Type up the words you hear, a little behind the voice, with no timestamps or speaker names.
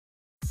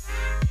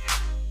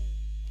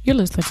You're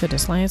listening to the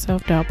Slaying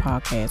Self-Doubt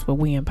podcast, where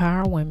we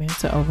empower women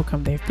to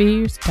overcome their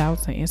fears,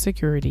 doubts, and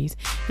insecurities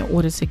in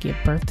order to give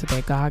birth to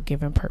their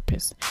God-given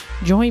purpose.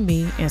 Join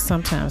me and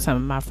sometimes some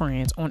of my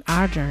friends on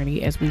our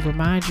journey as we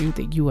remind you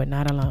that you are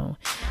not alone.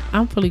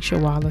 I'm Felicia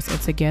Wallace,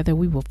 and together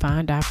we will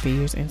find our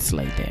fears and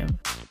slay them.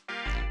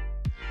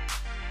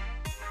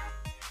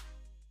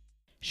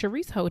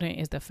 Sharice Holden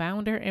is the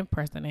founder and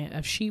president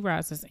of She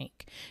Rises,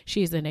 Inc.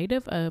 She is a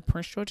native of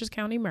Prince George's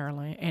County,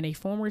 Maryland, and a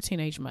former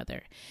teenage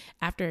mother.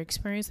 After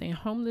experiencing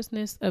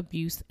homelessness,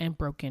 abuse, and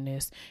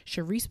brokenness,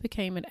 Sharice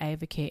became an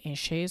advocate and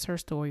shares her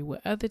story with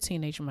other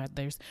teenage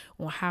mothers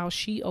on how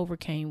she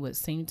overcame what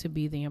seemed to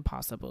be the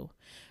impossible.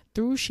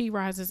 Through She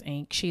Rises,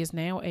 Inc., she is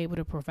now able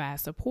to provide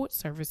support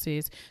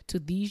services to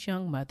these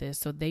young mothers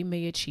so they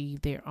may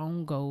achieve their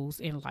own goals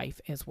in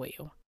life as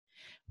well.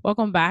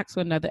 Welcome back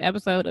to another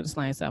episode of the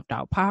Slaying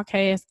Self-Doubt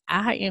podcast.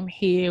 I am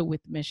here with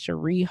Miss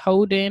Sharice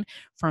Holden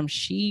from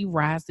She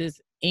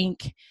Rises,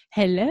 Inc.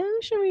 Hello,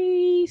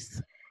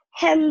 Sharice.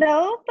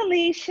 Hello,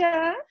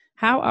 Felicia.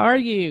 How are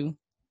you?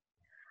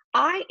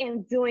 I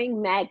am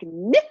doing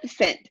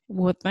magnificent.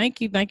 Well,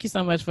 thank you. Thank you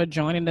so much for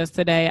joining us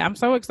today. I'm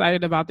so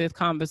excited about this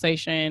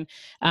conversation.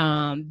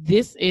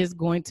 This is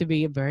going to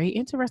be a very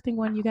interesting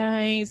one, you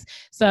guys.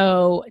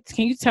 So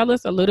can you tell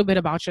us a little bit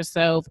about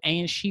yourself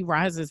and She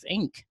Rises,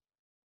 Inc.?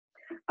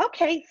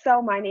 Okay,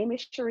 so my name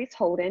is Sharice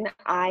Holden.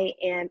 I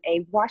am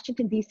a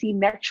Washington, D.C.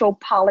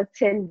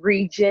 metropolitan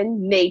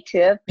region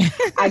native.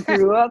 I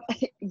grew up,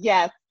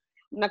 yes,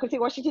 I'm not going to say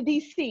Washington,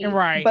 D.C.,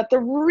 right, but the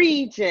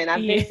region.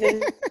 I've been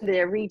in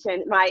the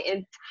region my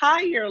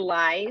entire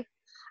life.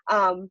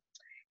 And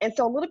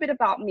so a little bit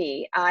about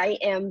me. I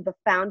am the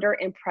founder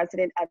and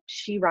president of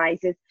She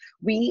Rises.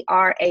 We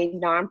are a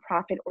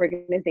nonprofit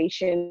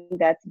organization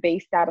that's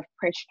based out of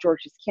Prince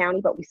George's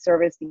County, but we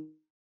service the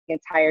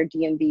entire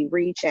DMV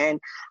region.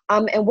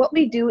 And what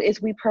we do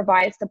is we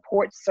provide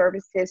support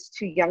services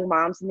to young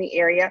moms in the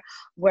area,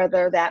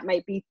 whether that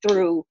might be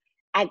through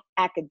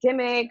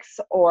academics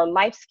or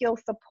life skill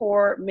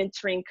support,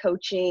 mentoring,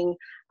 coaching,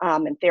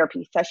 and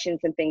therapy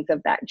sessions and things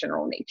of that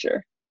general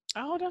nature.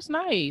 Oh, that's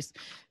nice.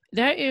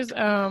 That is,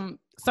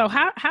 so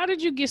how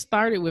did you get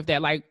started with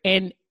that? Like,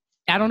 and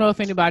I don't know if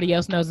anybody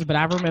else knows this, but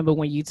I remember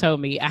when you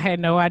told me, I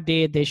had no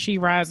idea that She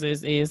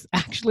Rises is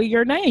actually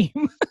your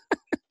name.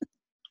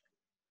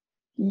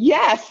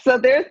 Yes. So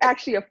there's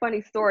actually a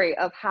funny story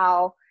of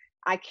how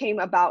I came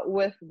about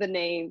with the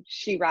name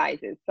She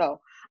Rises.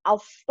 So I'll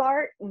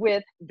start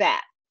with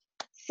that.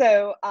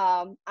 So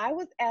I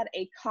was at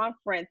a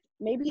conference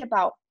maybe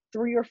about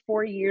 3 or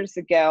 4 years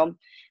ago.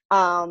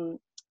 And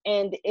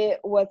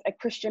it was a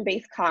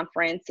Christian-based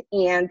conference.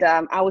 And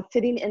I was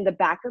sitting in the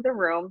back of the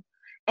room,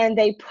 and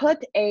they put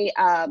a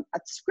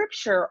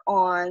scripture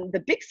on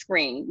the big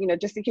screen,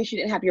 just in case you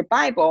didn't have your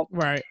Bible.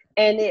 Right.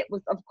 And it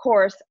was, of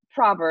course,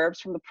 Proverbs,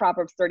 from the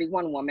Proverbs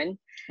 31 woman.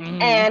 Mm-hmm.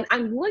 And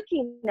I'm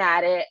looking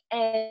at it,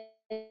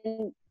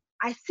 and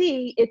I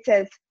see it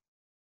says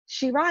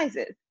She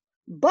Rises,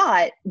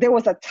 but there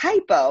was a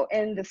typo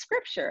in the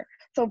scripture.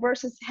 So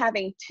versus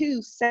having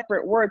two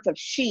separate words of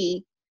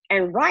she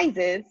and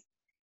rises,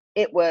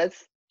 it was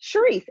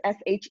Sharice,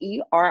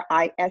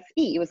 Sherise.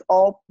 It was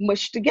all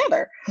mushed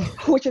together,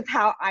 which is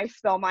how I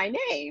spell my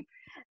name.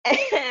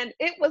 And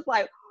it was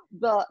like,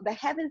 the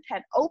heavens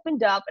had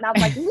opened up, and I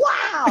was like,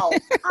 wow,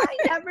 I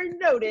never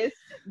noticed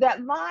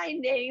that my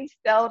name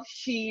spelled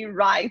She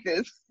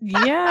Rises.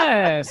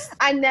 Yes.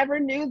 I never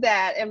knew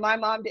that. And my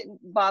mom didn't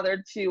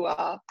bother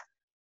to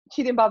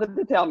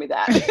tell me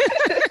that.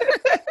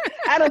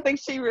 I don't think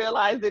she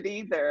realized it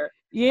either.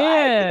 Yeah.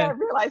 I think I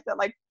realized that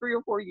like 3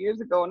 or 4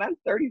 years ago, and I'm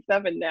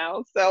 37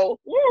 now. So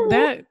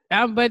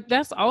but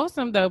that's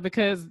awesome though,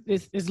 because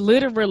it's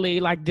literally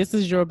like, this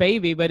is your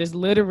baby, but it's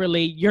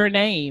literally your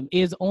name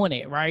is on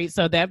it, right?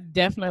 So that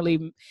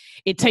definitely,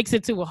 it takes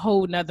it to a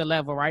whole nother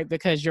level, right?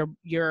 Because your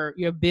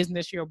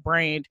business, your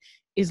brand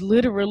is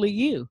literally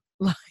you.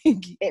 Like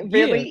it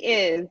really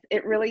is.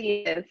 It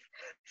really is.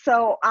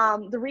 So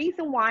the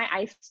reason why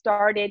I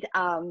started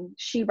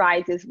She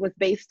Rises was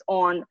based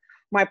on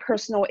my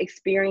personal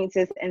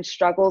experiences and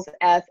struggles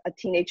as a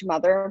teenage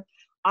mother.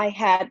 I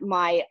had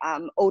my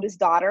oldest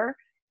daughter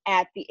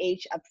at the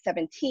age of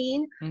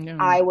 17.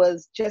 I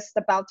was just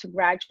about to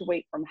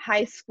graduate from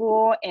high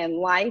school, and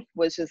life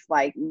was just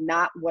like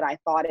not what I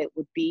thought it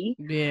would be.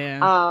 Yeah.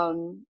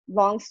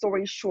 Long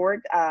story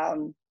short,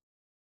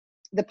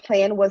 the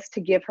plan was to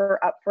give her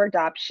up for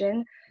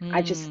adoption.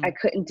 I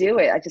couldn't do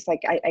it.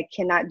 I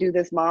cannot do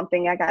this mom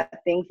thing. I got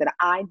things that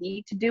I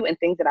need to do and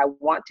things that I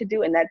want to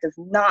do, and that does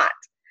not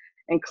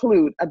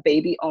include a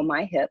baby on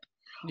my hip.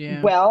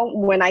 Yeah. Well,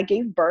 when I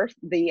gave birth,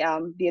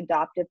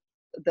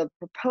 the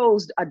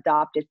proposed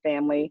adopted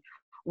family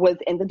was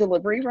in the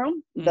delivery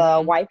room.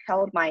 The wife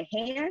held my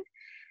hand,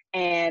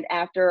 and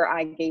after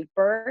I gave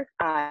birth,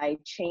 I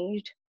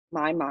changed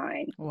my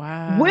mind.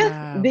 Wow.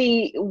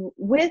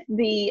 With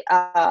the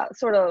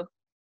sort of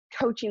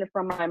coaching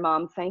from my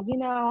mom saying,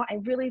 I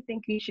really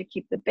think you should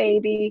keep the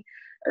baby.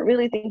 I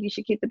really think you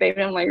should keep the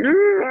baby. I'm like, I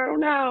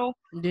don't know.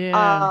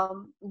 Yeah.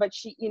 But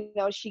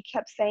she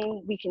kept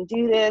saying, we can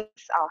do this.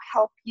 I'll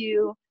help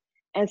you.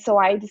 And so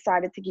I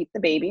decided to keep the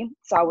baby.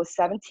 So I was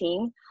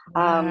 17.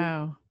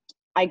 Wow.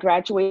 I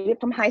graduated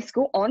from high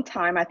school on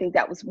time. I think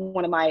that was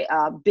one of my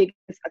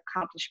biggest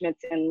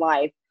accomplishments in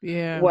life.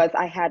 Yeah. Was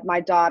I had my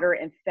daughter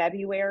in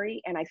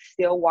February and I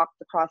still walked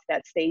across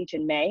that stage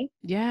in May.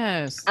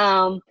 Yes.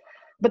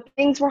 But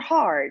things were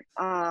hard.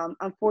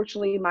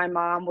 Unfortunately, my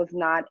mom was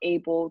not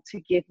able to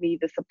give me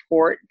the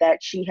support that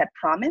she had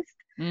promised.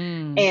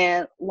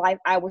 And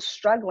I was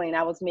struggling.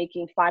 I was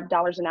making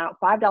 $5 an hour,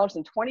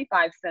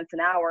 $5.25 an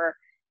hour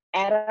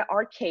at an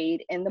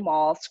arcade in the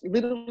mall,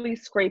 literally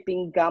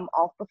scraping gum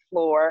off the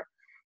floor.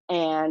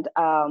 And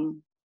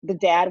the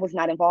dad was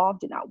not involved,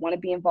 did not want to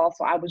be involved.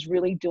 So I was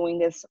really doing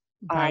this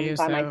by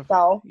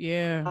myself.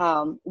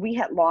 Yeah. We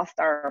had lost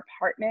our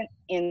apartment.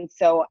 And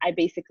so I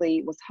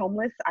basically was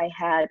homeless. I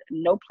had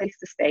no place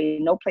to stay,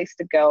 no place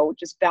to go,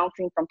 just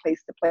bouncing from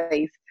place to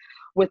place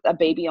with a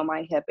baby on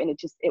my hip. And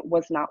it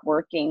was not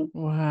working.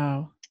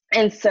 Wow.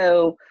 And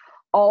so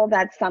all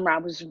that summer, I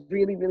was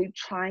really, really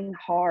trying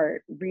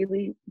hard,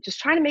 really just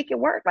trying to make it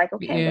work. Like,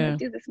 okay, I'm going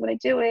to do this, I'm going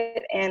to do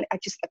it. And I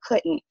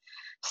couldn't.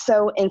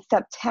 So in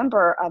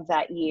September of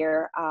that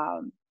year,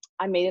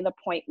 I made an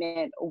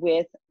appointment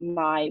with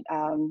my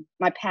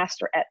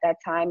pastor at that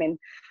time. And,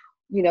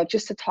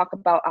 just to talk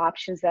about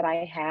options that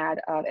I had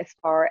as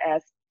far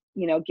as,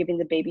 giving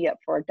the baby up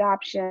for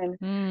adoption,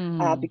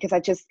 because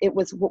it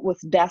was what was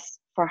best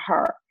for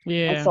her.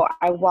 Yeah. And so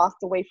I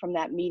walked away from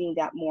that meeting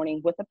that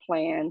morning with a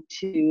plan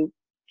to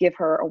give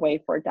her away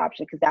for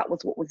adoption, because that was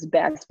what was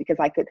best, because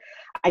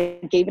I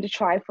gave it a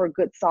try for a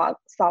good solid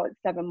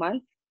 7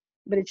 months,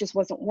 but it just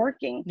wasn't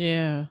working.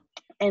 Yeah.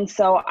 And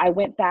so I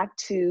went back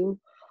to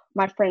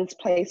my friend's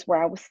place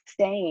where I was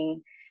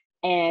staying,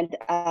 and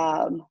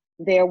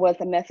there was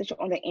a message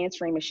on the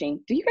answering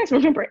machine. Do you guys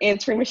remember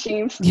answering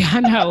machines? Yeah, I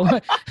know.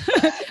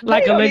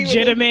 Like a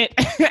legitimate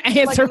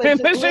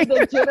answering machine.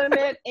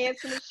 Legitimate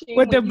answering machine.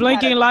 With the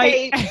blinking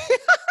light.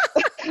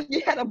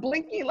 You had a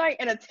blinking light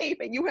and a tape,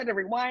 and you had to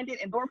rewind it,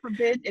 and Lord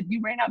forbid if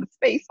you ran out of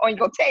space on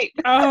your tape.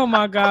 Oh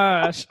my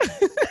gosh.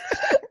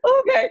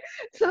 Okay,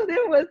 so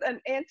there was an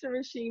answer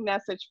machine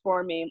message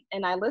for me,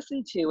 and I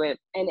listened to it,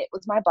 and it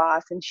was my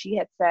boss, and she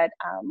had said,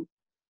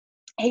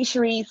 hey,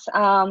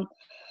 Sharice,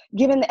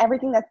 given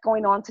everything that's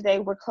going on today,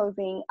 we're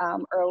closing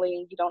early,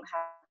 and you don't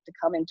have to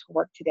come into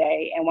work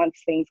today, and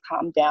once things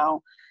calm down,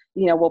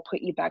 we'll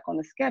put you back on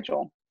the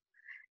schedule.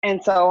 And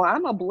so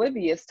I'm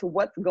oblivious to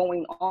what's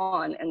going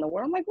on in the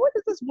world. I'm like, what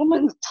is this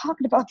woman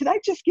talking about? Did I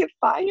just get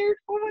fired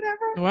or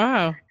whatever?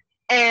 Wow.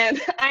 And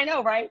I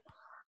know, right?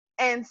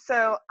 And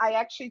so I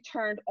actually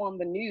turned on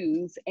the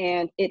news,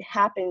 and it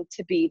happened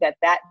to be that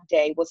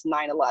day was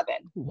 9/11.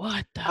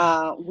 What?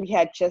 We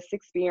had just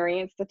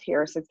experienced the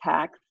terrorist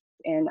attacks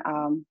in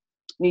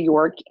New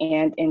York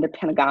and in the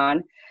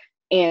Pentagon.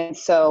 And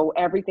so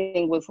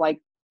everything was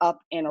like up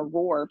in a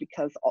roar,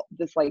 because our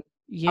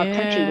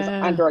country was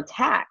under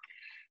attack.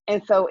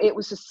 And so it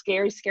was just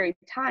scary, scary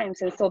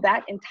times. And so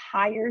that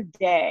entire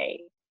day,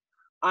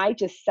 I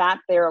just sat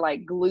there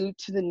like glued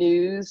to the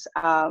news,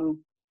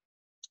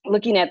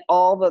 looking at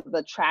all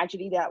the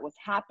tragedy that was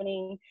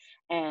happening,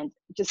 and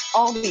just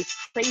all these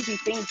crazy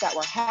things that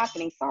were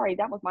happening. Sorry,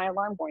 that was my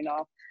alarm going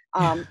off.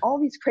 All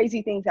these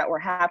crazy things that were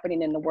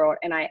happening in the world.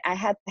 And I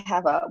had to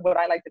have what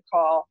I like to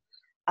call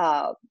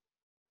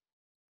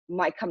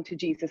my come to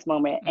Jesus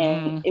moment.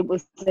 And it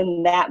was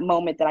in that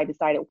moment that I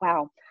decided,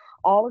 wow,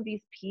 all of these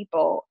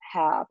people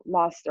have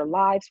lost their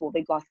lives. Well,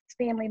 they've lost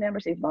family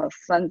members, they've lost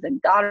sons and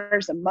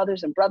daughters and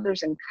mothers and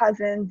brothers and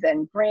cousins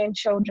and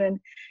grandchildren.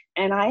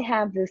 And I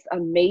have this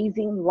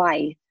amazing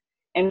life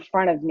in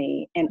front of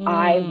me, and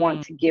I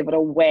want to give it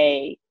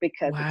away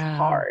because it's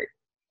hard.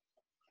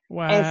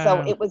 Wow. And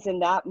so it was in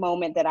that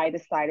moment that I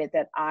decided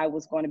that I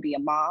was going to be a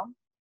mom.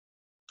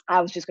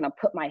 I was just going to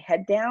put my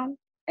head down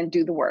and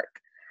do the work.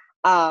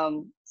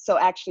 So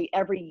actually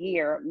every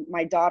year,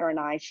 my daughter and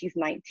I, she's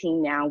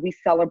 19 now, we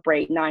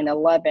celebrate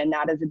 9/11,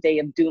 not as a day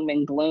of doom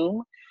and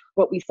gloom,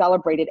 but we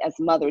celebrate it as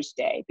Mother's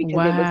Day, because it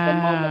was the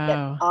moment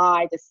that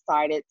I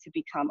decided to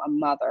become a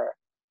mother.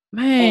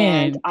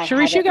 Man,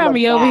 Sharice, you got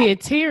me over here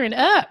tearing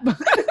up.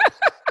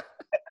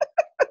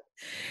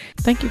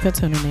 Thank you for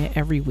tuning in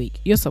every week.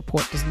 Your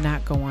support does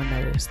not go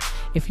unnoticed.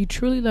 If you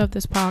truly love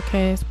this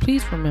podcast,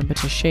 please remember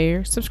to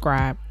share,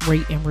 subscribe,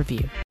 rate, and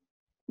review.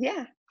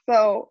 Yeah.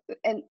 So,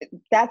 and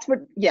that's what,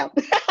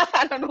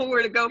 I don't know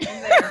where to go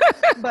from there.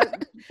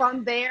 But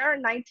from there,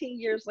 19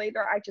 years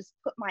later, I just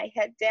put my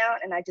head down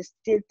and I just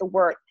did the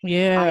work.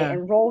 Yeah. I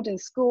enrolled in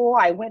school.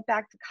 I went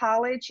back to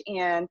college,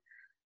 and,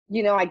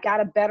 I got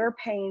a better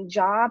paying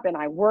job, and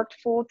I worked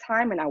full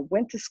time, and I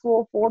went to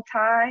school full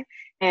time,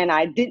 and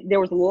there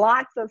was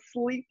lots of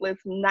sleepless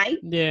nights.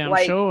 Yeah,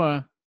 I'm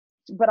sure.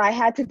 But I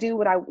had to do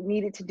what I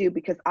needed to do,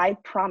 because I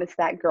promised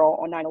that girl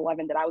on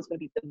 9/11 that I was going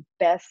to be the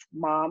best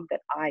mom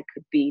that I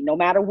could be, no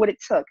matter what it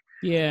took.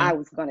 Yeah. I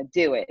was going to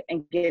do it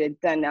and get it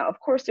done. Now, of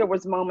course, there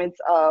was moments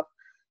of,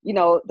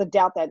 the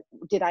doubt that,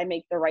 did I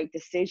make the right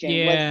decision?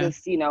 Yeah. Was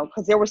this,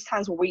 because there was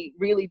times where we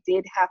really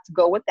did have to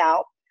go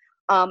without.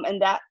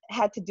 And that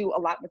had to do a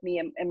lot with me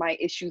and my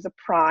issues of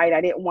pride.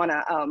 I didn't want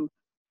to,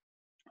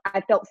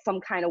 I felt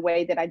some kind of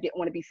way that I didn't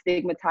want to be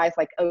stigmatized,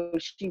 like, oh,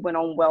 she went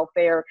on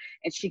welfare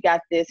and she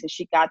got this and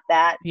she got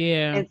that.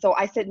 Yeah. And so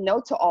I said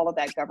no to all of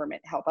that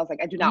government help. I was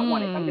like, I do not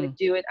want it. I'm going to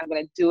do it. I'm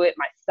going to do it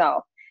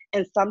myself.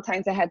 And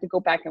sometimes I had to go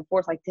back and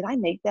forth, like, did I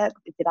make the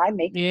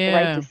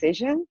right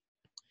decision?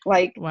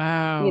 Like,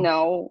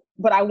 wow.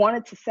 But I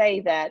wanted to say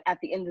that at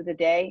the end of the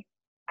day,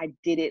 I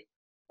did it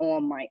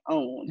on my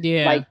own.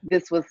 Yeah. Like,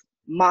 this was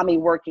mommy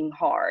working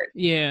hard.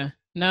 Yeah.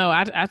 No,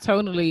 I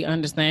totally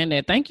understand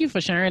that. Thank you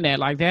for sharing that.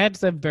 Like,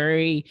 that's a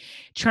very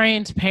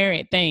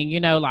transparent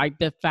thing, like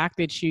the fact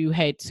that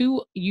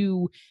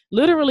you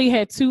literally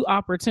had two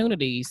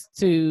opportunities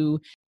to,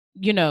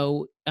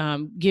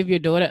 give your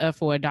daughter up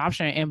for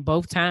adoption, and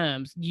both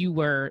times you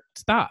were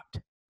stopped,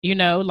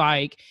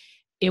 like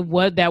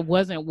that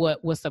wasn't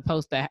what was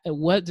supposed to, it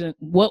wasn't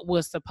what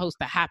was supposed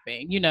to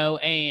happen,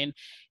 and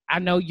I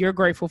know you're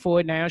grateful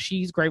for it now.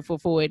 She's grateful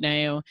for it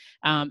now.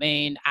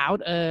 And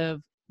out of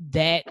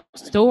that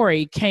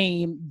story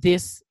came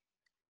this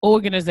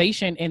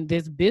organization and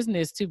this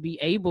business to be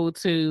able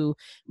to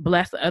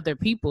bless other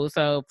people.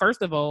 So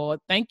first of all,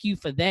 thank you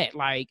for that.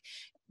 Like,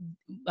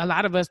 a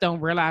lot of us don't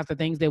realize the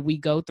things that we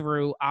go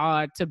through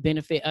are to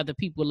benefit other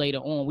people later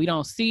on. We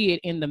don't see it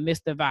in the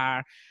midst of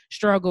our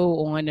struggle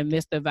or in the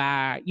midst of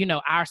our,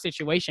 our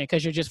situation,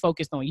 because you're just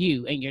focused on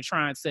you and you're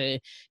trying to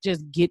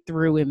just get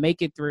through and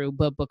make it through.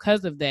 But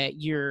because of that,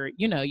 you're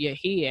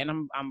here,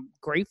 and I'm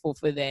grateful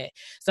for that.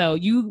 So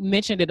you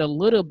mentioned it a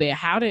little bit.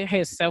 How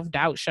has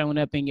self-doubt shown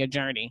up in your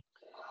journey?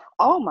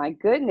 Oh my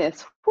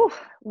goodness. Whew.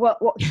 Well,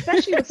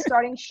 especially with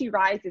starting She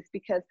Rises,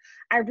 because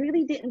I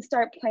really didn't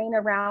start playing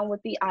around with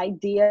the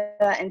idea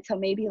until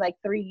maybe like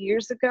 3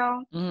 years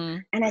ago. Mm-hmm.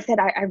 And I said,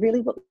 I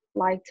really would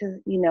like to,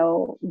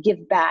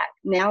 give back.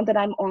 Now that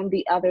I'm on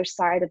the other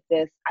side of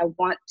this, I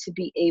want to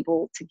be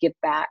able to give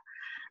back.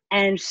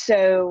 And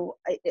so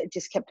I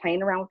just kept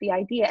playing around with the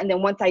idea. And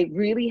then once I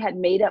really had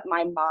made up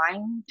my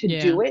mind to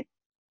do it,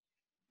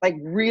 like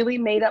really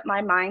made up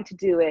my mind to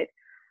do it,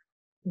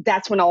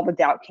 that's when all the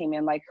doubt came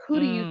in. Like, who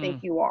do you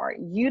think you are?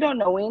 You don't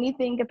know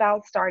anything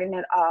about starting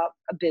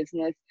a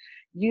business.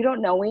 You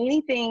don't know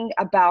anything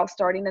about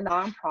starting a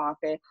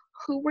nonprofit.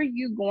 Who are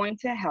you going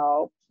to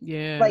help?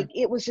 Yeah. Like,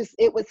 it was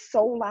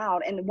so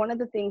loud. And one of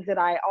the things that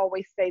I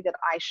always say that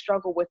I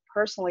struggle with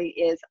personally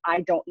is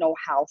I don't know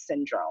how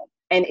syndrome.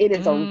 And it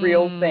is a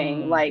real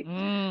thing. Like,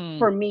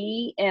 for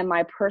me and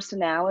my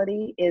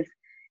personality is,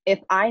 if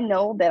I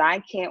know that I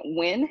can't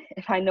win,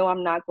 if I know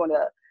I'm not going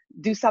to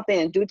do something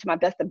and do it to my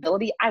best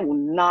ability, I will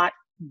not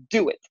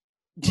do it.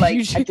 Like,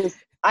 you're just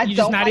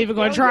not even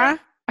going to try?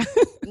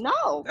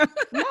 No,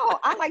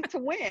 I like to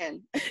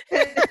win.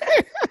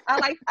 I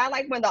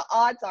like when the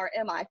odds are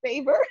in my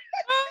favor.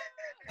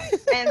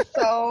 And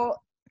so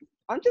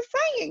I'm just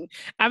saying.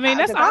 I mean,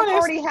 that's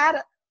honest.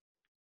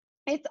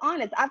 It's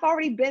honest. I've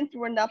already been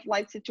through enough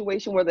life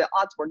situation where the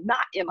odds were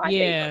not in my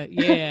favor.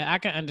 Yeah, I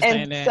can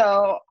understand and that.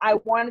 So I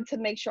wanted to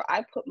make sure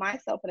I put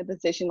myself in a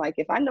position, like,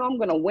 if I know I'm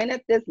going to win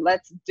at this,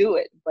 let's do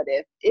it. But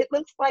if it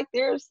looks like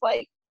there's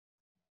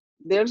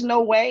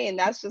no way, and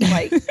that's just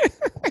like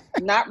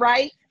not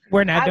right,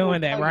 we're not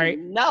doing that, right?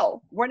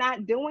 No, we're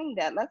not doing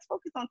that. Let's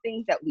focus on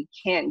things that we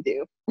can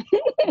do.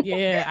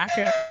 Yeah, I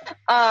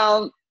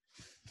can.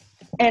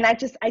 And I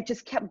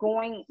just kept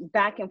going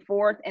back and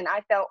forth, and I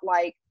felt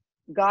like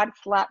God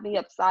slapped me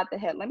upside the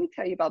head. Let me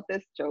tell you about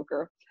this,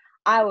 Joker.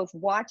 I was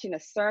watching a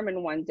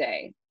sermon one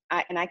day,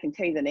 and I can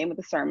tell you the name of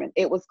the sermon.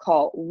 It was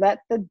called "Let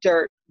the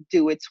Dirt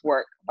Do Its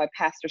Work" by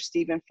Pastor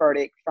Stephen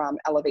Furtick from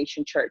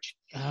Elevation Church.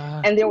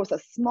 And there was a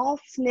small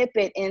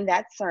snippet in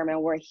that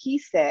sermon where he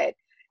said,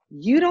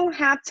 you don't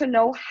have to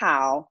know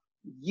how,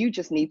 you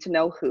just need to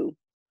know who.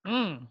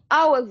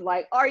 I was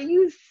like, are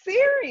you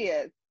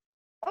serious?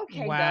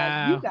 Okay, wow.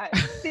 God, you got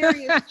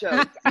serious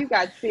jokes. You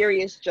got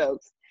serious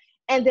jokes.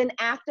 And then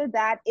after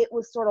that, it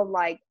was sort of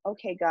like,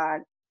 okay,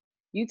 God,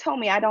 you told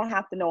me I don't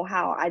have to know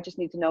how. I just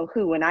need to know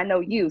who. And I know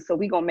you. So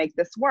we're going to make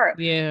this work.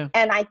 Yeah.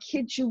 And I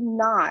kid you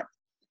not,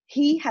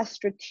 he has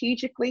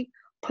strategically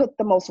put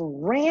the most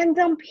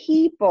random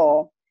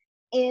people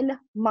in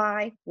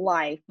my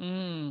life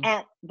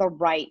at the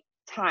right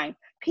time.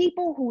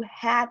 People who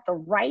had the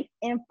right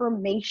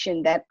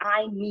information that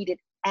I needed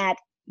at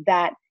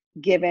that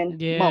given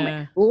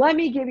moment. Let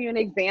me give you an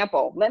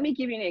example.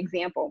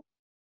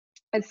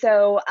 And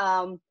so,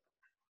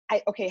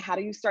 how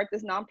do you start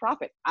this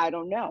nonprofit? I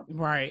don't know.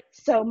 Right.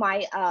 So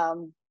I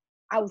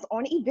was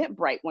on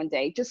Eventbrite one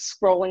day, just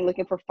scrolling,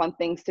 looking for fun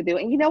things to do.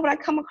 And you know what I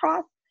come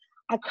across?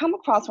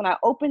 When I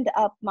opened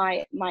up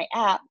my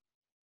app,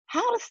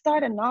 how to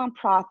start a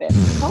nonprofit,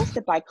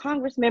 hosted by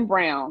Congressman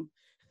Brown.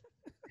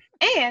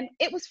 And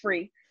it was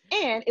free.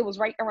 And it was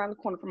right around the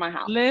corner from my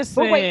house.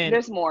 Listen. But wait,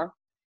 there's more.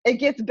 It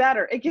gets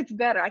better.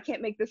 I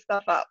can't make this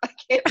stuff up.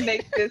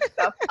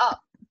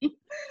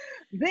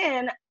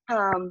 Then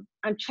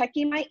I'm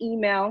checking my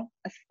email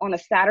on a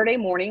Saturday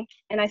morning,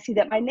 and I see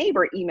that my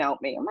neighbor emailed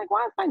me. I'm like,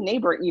 why is my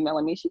neighbor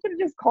emailing me? She could have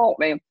just called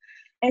me.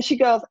 And she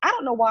goes, I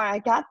don't know why I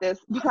got this,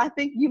 but I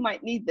think you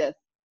might need this.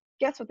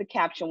 Guess what the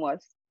caption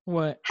was?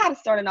 What? How to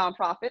start a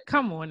nonprofit.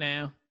 Come on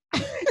now.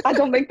 I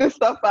don't make this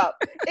stuff up.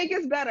 It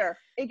gets better.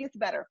 It gets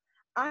better.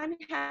 I'm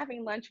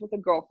having lunch with a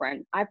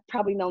girlfriend. I've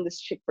probably known this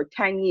chick for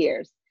 10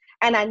 years.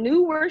 And I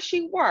knew where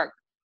she worked,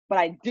 but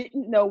I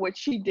didn't know what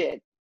she did.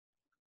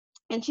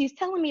 And she's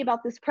telling me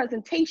about this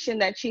presentation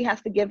that she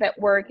has to give at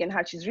work and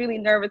how she's really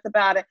nervous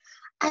about it.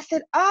 I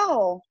said,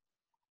 oh,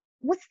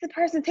 what's the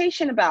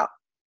presentation about?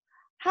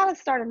 How to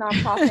start a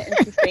nonprofit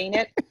and sustain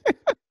it. I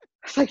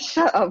was like,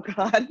 shut up,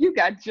 God. You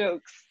got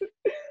jokes.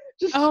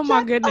 Just oh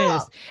my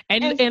goodness.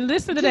 And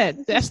listen to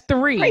that. That's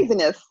 3.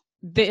 Craziness.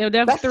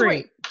 That's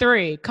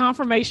three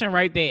confirmation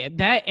right there.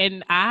 That,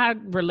 and I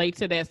relate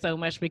to that so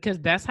much because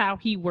that's how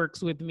he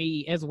works with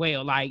me as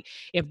well. Like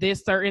if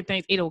there's certain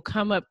things, it'll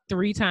come up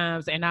 3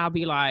 times and I'll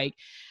be like,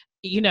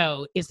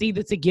 it's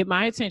either to get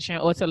my attention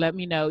or to let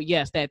me know,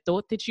 yes, that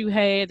thought that you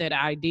had, that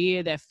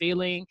idea, that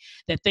feeling,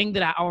 that thing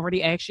that I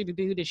already asked you to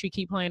do that you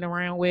keep playing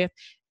around with.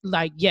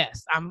 Like,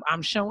 yes,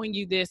 I'm showing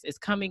you this. It's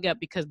coming up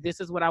because this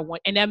is what I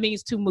want. And that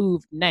means to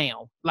move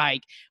now.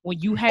 Like when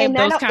you have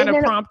those kind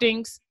of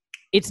promptings,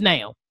 it's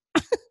now.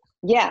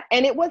 Yeah.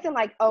 And it wasn't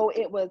like,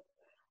 it was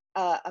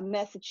a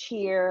message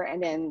here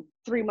and then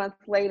 3 months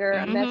later,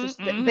 a message.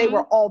 They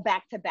were all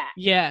back to back.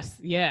 Yes.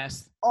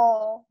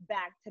 All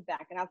back to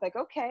back. And I was like,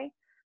 okay,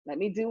 let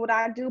me do what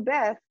I do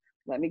best.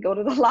 Let me go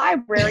to the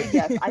library.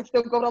 Yes, I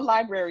still go to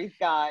libraries,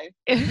 guys.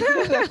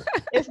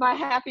 It's my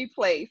happy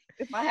place.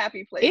 It's my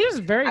happy place. It is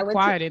very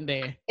quiet in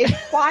there.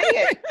 It's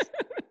quiet.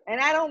 And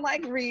I don't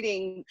like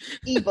reading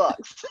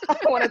ebooks. I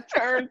want to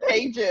turn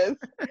pages.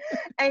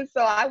 And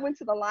so I went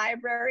to the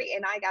library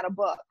and I got a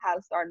book, How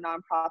to Start a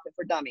Nonprofit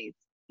for Dummies.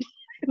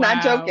 Wow.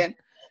 Not joking.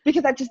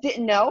 Because I just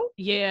didn't know.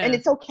 Yeah. And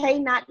it's okay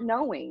not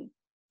knowing.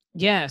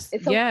 Yes.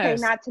 It's okay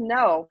not to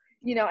know.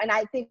 And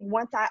I think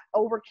once I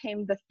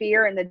overcame the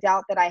fear and the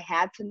doubt that I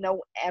had to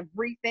know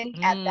everything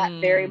at that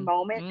very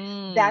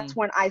moment, that's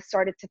when I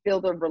started to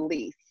feel the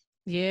release.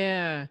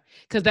 Yeah.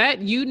 Cause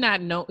that you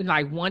not know,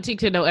 like wanting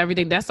to know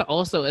everything, that's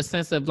also a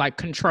sense of like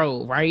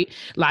control, right?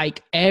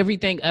 Like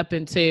everything up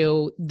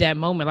until that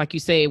moment, like you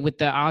said, with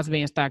the odds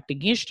being stacked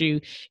against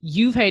you,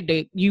 you've had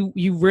to, you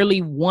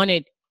really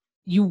wanted,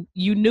 you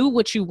knew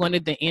what you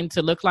wanted the end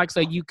to look like. So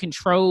you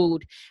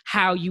controlled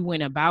how you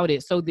went about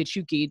it so that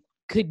you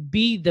could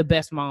be the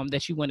best mom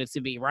that you wanted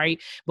to be,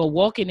 right? But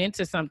walking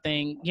into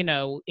something,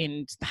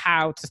 in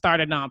how to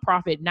start a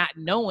nonprofit, not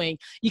knowing,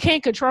 you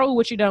can't control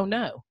what you don't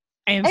know.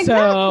 And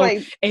exactly.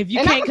 So if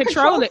you can't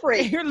control it,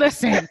 here,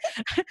 listen,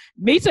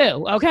 me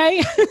too.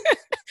 Okay.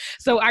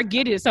 So I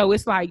get it. So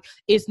it's like,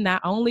 it's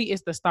not only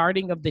it's the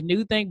starting of the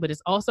new thing, but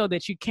it's also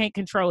that you can't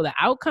control the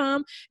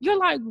outcome. You're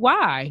like,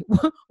 why?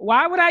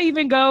 Why would I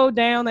even go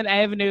down an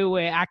avenue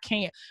where I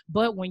can't?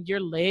 But when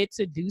you're led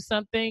to do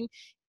something,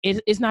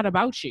 it's not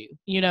about you.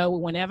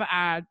 Whenever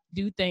I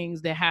do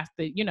things that have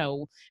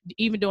to,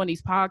 even doing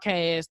these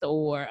podcasts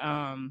or,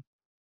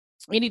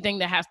 anything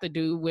that has to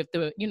do with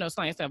the,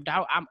 slaying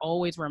self-doubt, I'm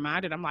always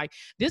reminded, I'm like,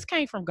 this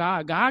came from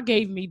God. God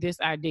gave me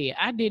this idea.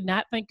 I did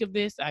not think of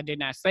this. I did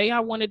not say I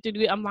wanted to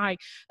do it. I'm like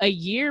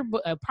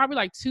probably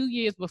like 2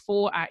 years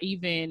before I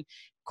even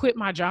quit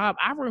my job,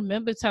 I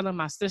remember telling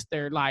my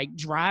sister, like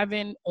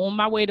driving on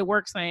my way to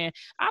work, saying,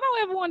 I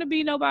don't ever want to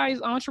be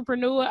nobody's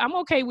entrepreneur. I'm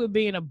okay with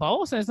being a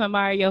boss in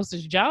somebody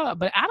else's job,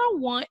 but I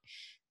don't want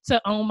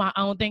to own my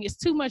own thing. It's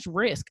too much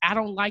risk. I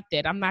don't like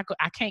that.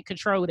 I can't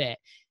control that.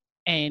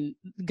 And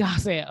God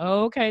said,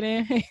 oh, okay,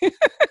 then.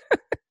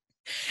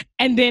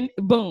 And then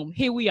boom,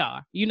 here we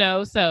are,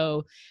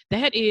 so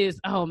that is,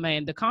 oh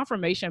man, the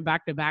confirmation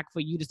back to back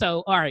for you.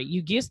 So, all right,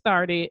 you get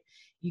started,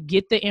 you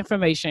get the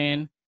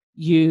information,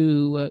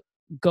 you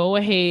go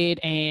ahead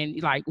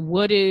and like,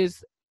 what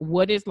is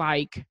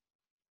like,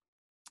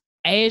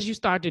 as you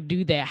start to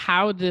do that,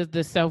 how does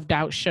the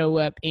self-doubt show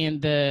up in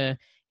the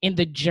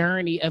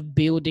journey of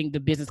building the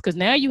business? Because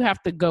now you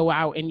have to go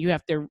out and you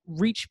have to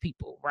reach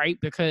people, right?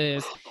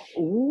 Because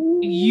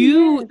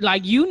you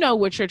know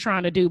what you're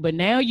trying to do, but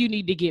now you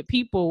need to get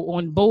people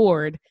on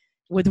board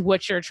with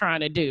what you're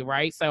trying to do,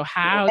 right? So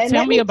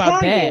tell me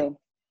about that.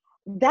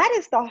 That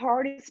is the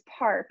hardest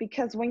part,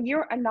 because when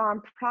you're a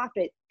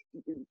nonprofit,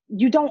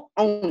 you don't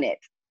own it.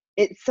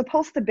 It's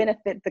supposed to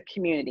benefit the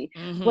community,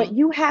 but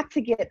you have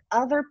to get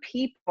other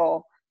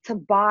people to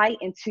buy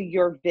into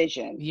your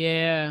vision.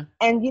 Yeah.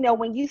 And,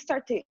 when you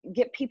start to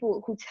get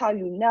people who tell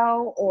you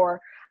no, or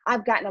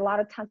I've gotten a lot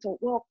of times,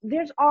 well,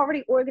 there's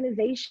already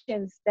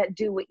organizations that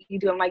do what you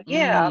do. I'm like,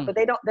 yeah, but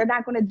they're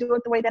not going to do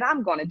it the way that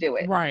I'm going to do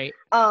it. Right.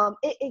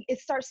 It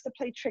starts to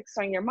play tricks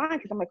on your mind,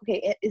 because I'm like,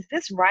 okay, is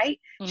this right?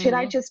 Should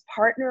I just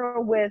partner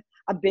with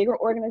a bigger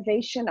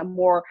organization, a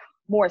more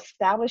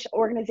established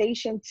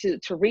organization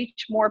to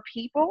reach more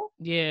people?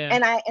 Yeah.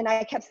 And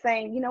I kept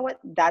saying, you know what?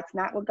 That's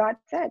not what God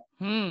said.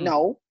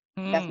 No,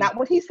 that's not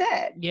what he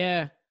said.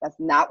 Yeah. That's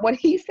not what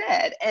he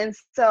said. And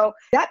so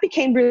that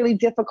became really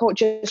difficult,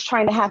 just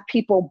trying to have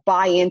people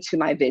buy into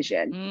my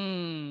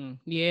vision.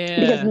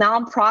 Because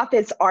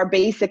nonprofits are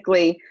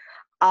basically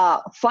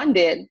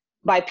funded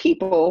by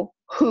people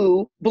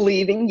who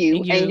believe in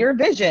you and your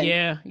vision.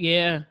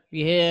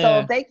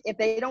 So if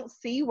they don't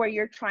see where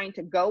you're trying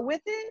to go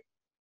with it,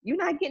 you're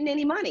not getting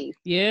any money.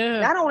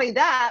 Not only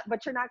that,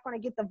 but you're not going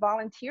to get the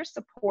volunteer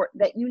support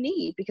that you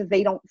need because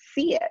they don't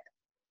see it.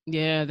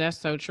 Yeah, that's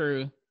so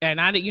true. And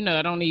I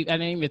didn't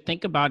even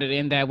think about it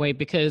in that way,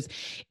 because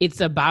it's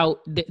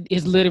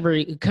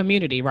literally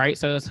community, right?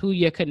 So it's who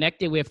you're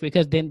connected with,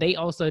 because then they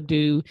also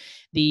do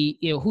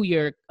who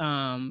you're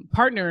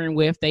partnering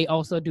with. They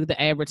also do the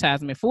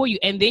advertisement for you.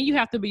 And then you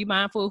have to be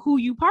mindful of who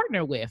you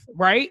partner with,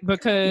 right?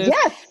 Because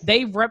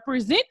they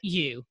represent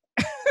you.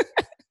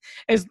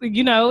 As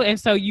and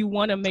so you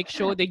want to make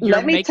sure that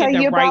you're making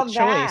the right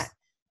choice.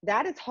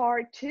 That is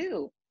hard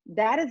too.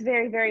 That is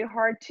very, very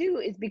hard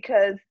too, is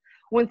because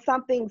when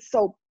something's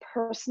so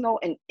personal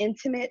and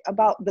intimate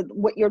about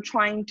what you're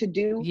trying to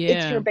do,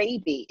 it's your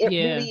baby. It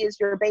really is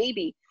your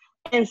baby.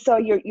 And so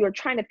you're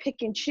trying to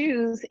pick and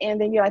choose, and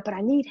then you're like, but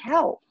I need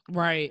help.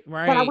 Right.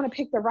 But I want to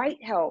pick the right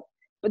help.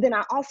 But then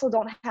I also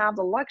don't have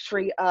the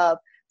luxury of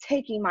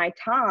taking my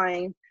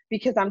time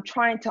because I'm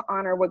trying to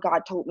honor what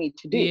God told me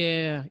to do.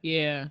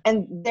 Yeah.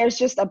 And there's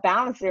just a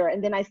balance there.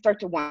 And then I start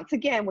to, once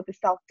again, with the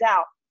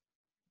self-doubt,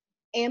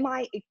 am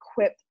I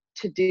equipped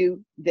to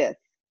do this?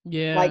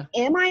 Like,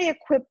 am I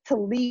equipped to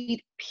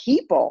lead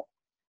people?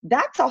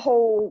 That's a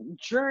whole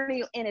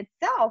journey in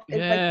itself. It's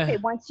like, okay,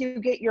 once you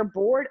get your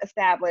board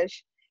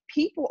established,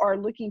 people are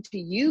looking to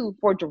you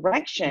for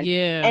direction.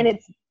 And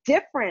it's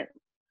different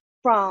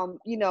from,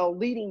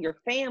 leading your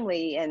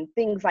family and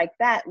things like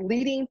that.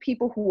 Leading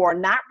people who are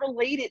not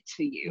related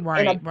to you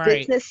in a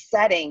business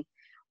setting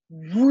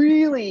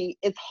really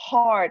is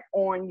hard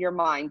on your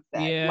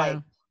mindset. Like,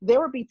 there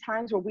would be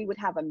times where we would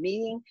have a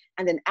meeting,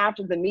 and then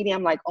after the meeting,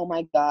 I'm like, oh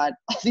my God,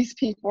 these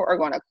people are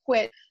going to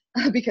quit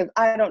because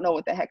I don't know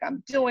what the heck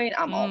I'm doing.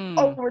 I'm all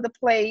over the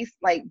place.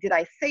 Like, did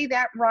I say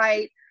that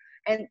right?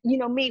 And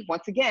me,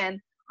 once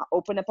again, I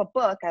open up a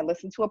book, I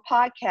listen to a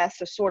podcast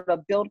to sort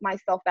of build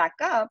myself back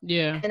up.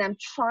 And I'm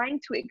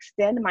trying to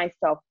extend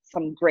myself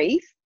some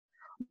grace,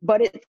 but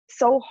it's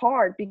so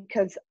hard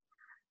because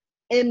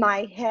in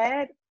my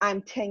head,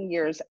 I'm 10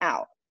 years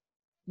out.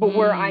 But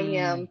where I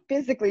am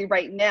physically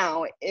right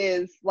now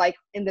is like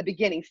in the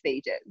beginning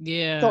stages.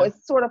 So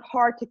it's sort of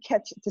hard to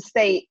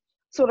stay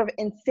sort of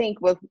in sync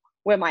with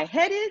where my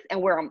head is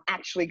and where I'm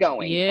actually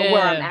going, or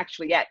where I'm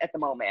actually at the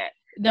moment.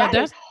 No,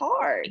 that's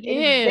hard. It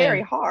is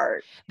very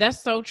hard.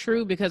 That's so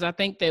true, because I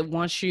think that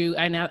once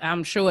and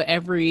I'm sure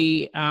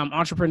every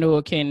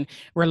entrepreneur can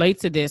relate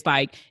to this,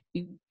 like,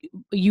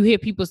 you hear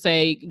people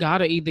say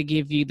God will either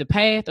give you the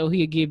path or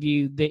he'll give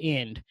you the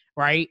end,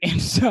 right?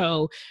 And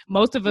so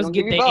most of us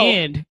get the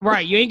end,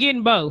 right? You ain't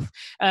getting both.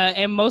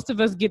 And most of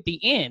us get the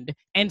end.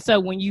 And so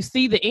when you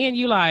see the end,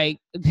 you like,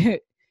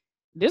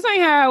 this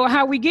ain't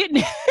how we getting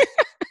it.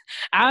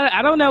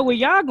 I don't know where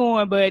y'all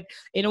going, but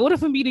in order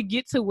for me to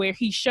get to where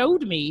he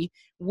showed me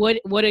what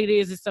it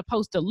is it's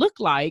supposed to look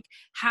like,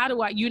 how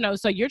do I,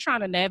 so you're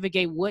trying to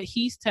navigate what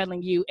he's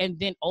telling you, and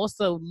then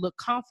also look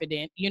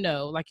confident,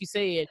 like you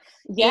said,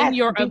 in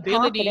your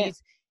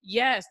abilities,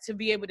 to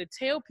be able to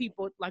tell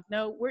people, like,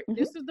 no,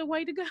 this is the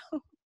way to go.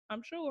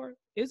 I'm sure.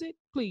 Is it?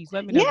 Please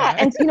let me know. Yeah,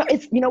 and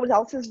it's what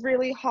else is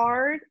really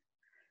hard,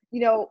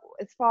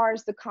 as far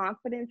as the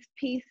confidence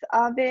piece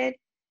of it,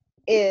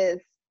 is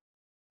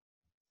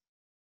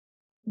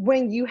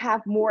when you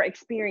have more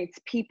experienced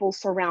people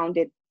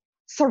surrounding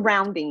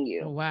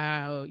you.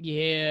 Wow.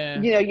 Yeah.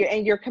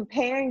 You're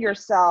comparing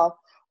yourself.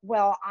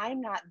 Well,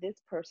 I'm not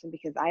this person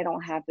because I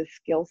don't have the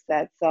skill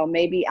set. So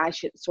maybe I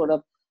should sort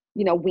of,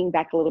 wing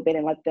back a little bit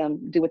and let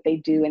them do what they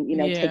do, and,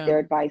 take their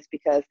advice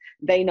because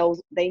they know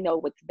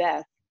what's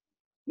best,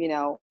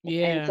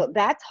 And so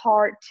that's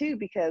hard too,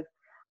 because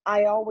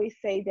I always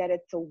say that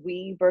it's a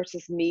we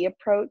versus me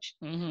approach.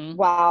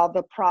 While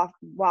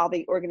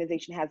the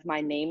organization has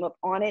my name up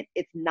on it,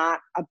 it's not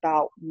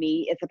about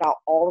me. It's about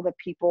all of the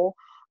people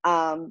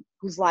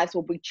whose lives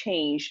will be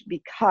changed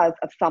because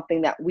of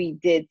something that we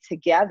did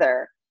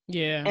together.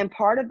 And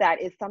part of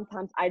that is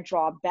sometimes I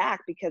draw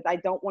back because I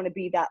don't want to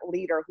be that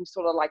leader who's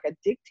sort of like a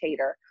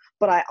dictator,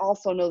 but I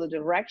also know the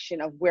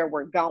direction of where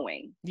we're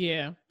going.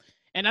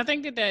 And I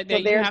think that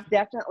so there's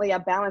definitely a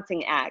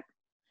balancing act.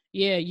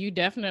 Yeah, you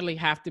definitely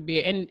have to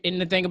be. And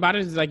the thing about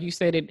it is, like you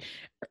said it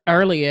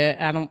earlier,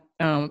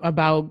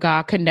 about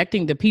God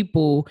connecting the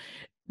people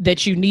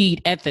that you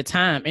need at the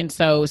time. And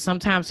so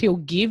sometimes he'll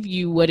give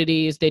you what it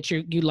is that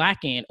you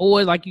lack in,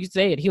 or like you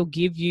said, he'll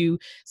give you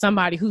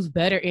somebody who's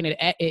better in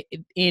it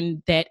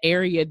in that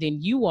area than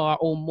you are,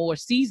 or more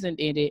seasoned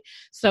in it,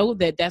 so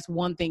that's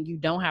one thing you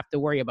don't have to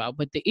worry about.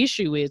 But the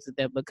issue is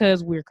that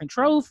because we're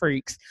control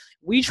freaks,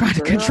 we try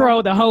to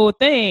control the whole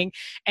thing,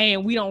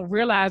 and we don't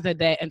realize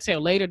that until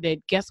later,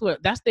 that guess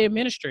what? That's their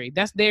ministry.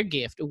 That's their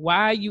gift.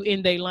 Why are you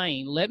in their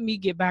lane? Let me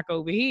get back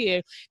over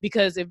here,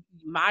 because if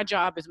my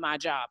job is my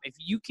job. If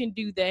you can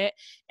do that,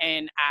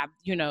 and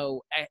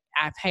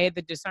I've had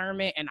the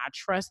discernment and I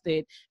trust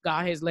that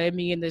God has led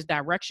me in this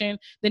direction,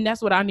 then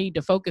that's what I need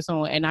to focus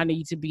on, and I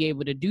need to be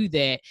able to do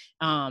that.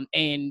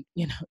 And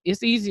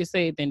it's easier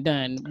said than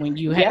done when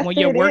Yes, when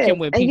you're it working is.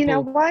 with And you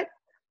know people. what?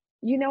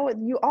 You know what?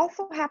 You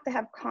also have to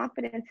have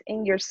confidence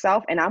in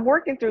yourself. And I'm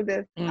working through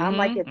this. I'm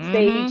like Mm-hmm, at mm-hmm.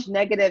 stage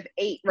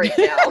 -8 right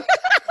now.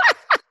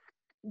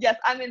 Yes,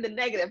 I'm in the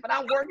negative, but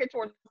I'm working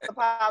towards the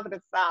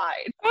positive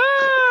side.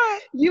 Ah,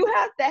 You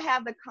have to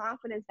have the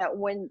confidence that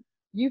when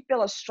you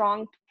feel a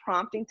strong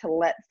prompting to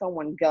let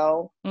someone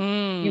go, you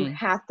mm,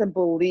 have to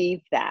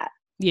believe that.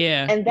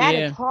 yeah, And that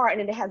is yeah, hard,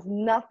 and it has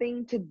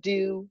nothing to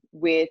do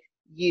with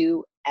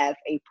you as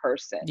a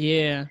person.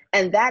 yeah,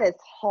 And that is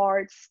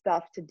hard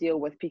stuff to deal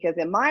with, because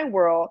in my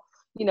world,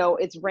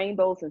 it's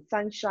rainbows and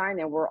sunshine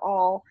and we're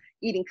all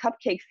eating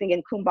cupcakes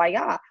singing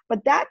kumbaya, but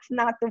that's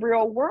not the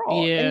real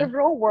world. In the yeah,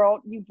 real world,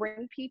 you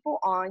bring people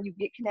on, you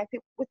get connected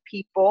with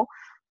people,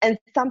 and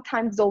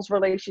sometimes those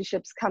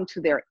relationships come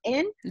to their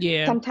end.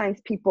 yeah,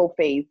 Sometimes people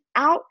phase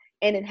out,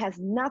 and it has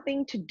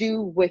nothing to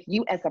do with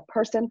you as a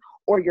person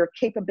or your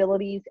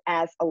capabilities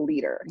as a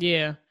leader.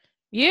 yeah.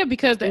 Yeah,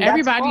 because And that's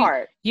everybody,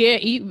 hard. yeah,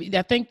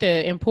 I think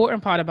the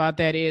important part about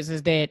that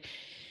is that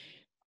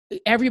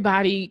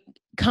everybody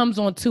comes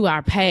onto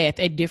our path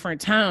at different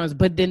times,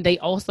 but then they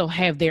also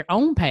have their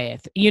own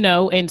path,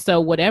 and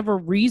so whatever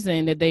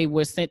reason that they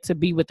were sent to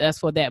be with us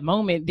for that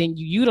moment, then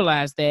you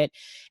utilize that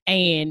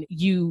and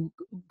you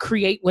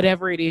create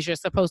whatever it is you're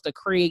supposed to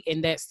create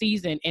in that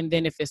season. And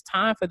then if it's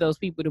time for those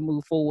people to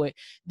move forward,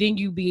 then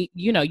you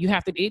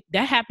have to,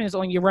 that happens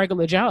on your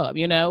regular job,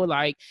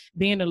 like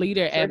being a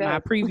leader Sure at my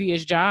does.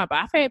 previous job.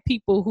 I've had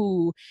people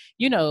who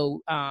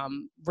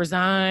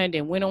resigned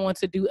and went on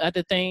to do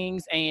other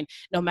things, and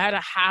no matter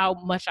how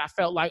much I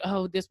felt like,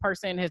 oh, this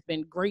person has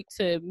been great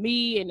to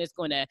me and it's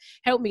going to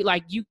help me,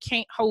 like, you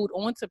can't hold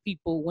on to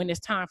people when it's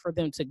time for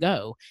them to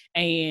go.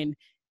 And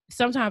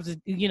sometimes, it's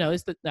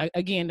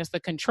it's the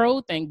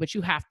control thing, but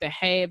you have to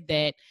have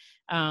that.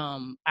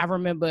 I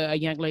remember a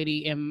young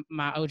lady in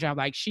my old job,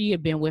 like, she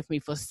had been with me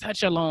for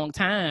such a long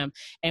time.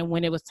 And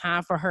when it was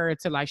time for her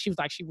to, like, she was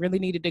like, she really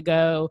needed to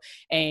go.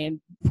 And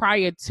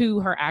prior to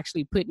her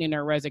actually putting in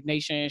her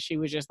resignation, she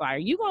was just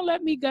like, you gonna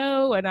let me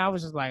go? And I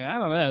was just like, I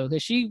don't know,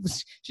 because she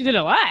did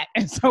a lot.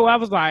 And so I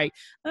was like,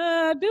 do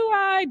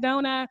I,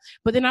 don't I?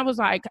 But then I was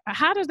like,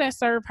 how does that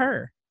serve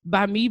her?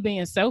 By me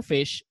being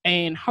selfish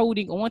and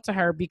holding on to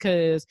her,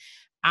 because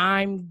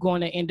I'm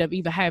going to end up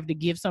either have to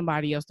give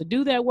somebody else to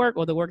do that work,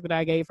 or the work that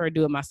I gave her,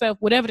 do it myself,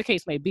 whatever the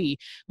case may be.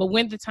 But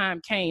when the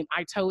time came,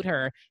 I told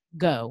her,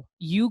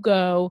 you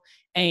go,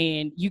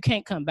 and you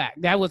can't come back.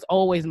 That was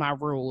always my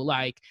rule.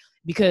 Like,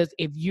 because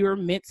if you're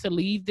meant to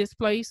leave this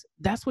place,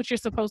 that's what you're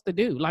supposed to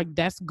do. Like,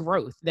 that's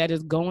growth. That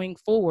is going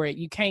forward.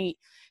 You can't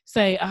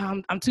say,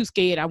 I'm too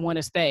scared, I want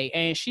to stay.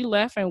 And she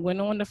left and went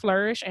on to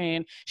flourish.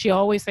 And she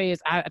always says,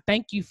 I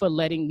thank you for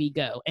letting me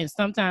go. And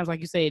sometimes,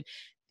 like you said,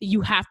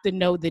 you have to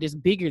know that it's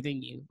bigger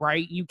than you,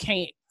 right? You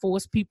can't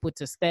force people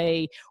to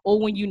stay, or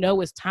when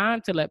it's time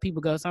to let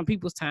people go. Some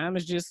people's time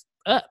is just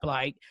up.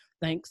 Like,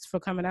 thanks for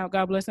coming out.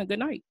 God bless and good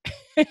night.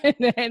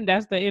 And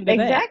that's the end of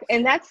that. Exactly.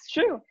 And that's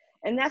true.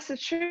 And that's the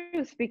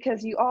truth,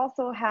 because you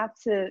also have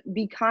to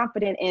be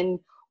confident in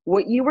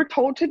what you were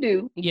told to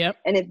do. Yep.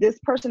 And if this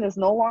person is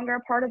no longer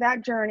a part of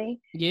that journey,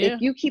 if Yeah.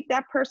 you keep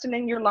that person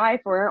in your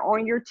life or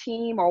on your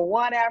team or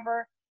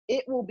whatever,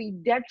 it will be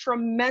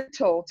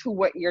detrimental to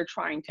what you're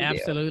trying to do.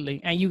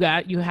 Absolutely. And you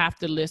have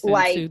to listen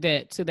Like,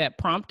 to that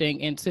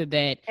prompting and to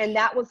that. and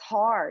that was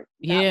hard.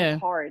 That was Yeah.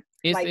 hard.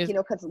 It's, Like, it's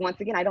because once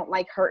again, I don't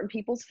like hurting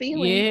people's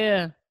feelings.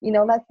 yeah.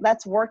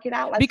 Let's work it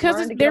out. Let's Because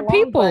learn to get they're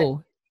along. But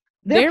people.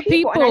 they're They're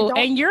people, and I people, don't.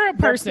 and you're a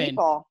They're person.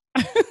 people.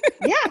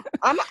 Yeah,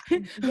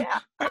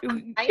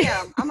 I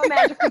am. I'm a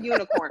magical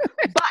unicorn.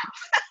 But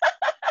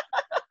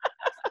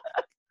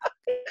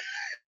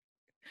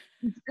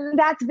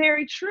that's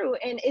very true.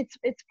 And it's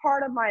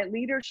part of my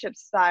leadership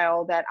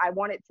style that I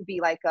want it to be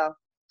like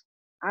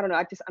I don't know,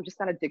 I'm just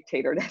not a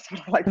dictator. That's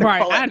what I like to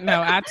Right. call I it.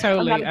 know. I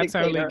I'm not a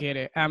totally dictator. get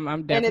it. I'm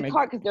And definitely. it's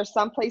hard because there's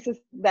some places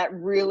that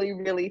really,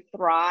 really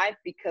thrive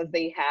because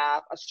they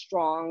have a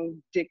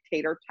strong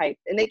dictator type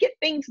and they get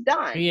things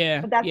done.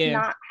 Yeah. But that's Yeah.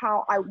 not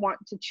how I want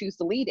to choose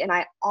to lead. And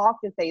I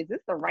often say, is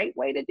this the right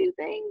way to do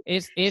things?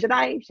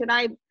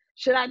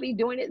 Should I be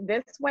doing it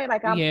this way?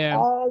 Like, I'm Yeah.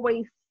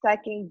 always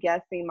second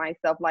guessing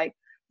myself. Like,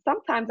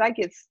 sometimes I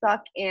get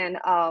stuck in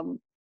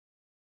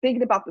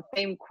thinking about the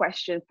same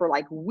question for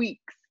like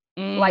weeks,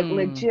 like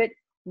legit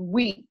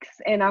weeks.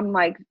 And I'm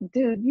like,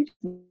 dude, you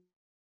just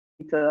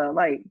need to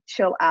like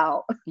chill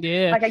out.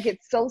 Yeah. Like, I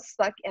get so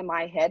stuck in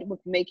my head with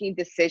making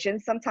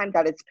decisions sometimes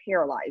that it's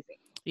paralyzing.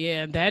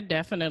 Yeah, that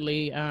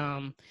definitely.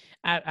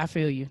 I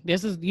feel you.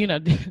 This is,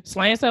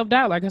 slaying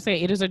self-doubt. Like I said,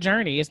 it is a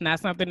journey. It's not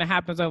something that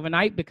happens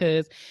overnight,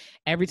 because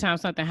every time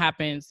something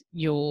happens,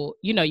 you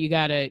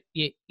gotta,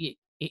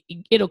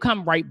 it'll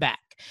come right back.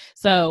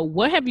 So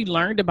what have you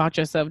learned about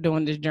yourself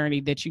during this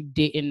journey that you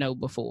didn't know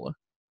before?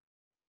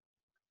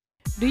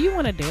 Do you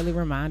want a daily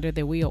reminder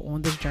that we are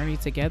on this journey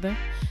together?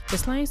 The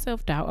Slaying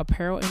Self-Doubt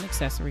apparel and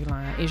accessory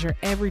line is your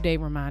everyday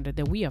reminder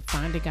that we are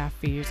finding our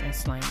fears and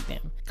slaying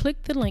them.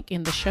 Click the link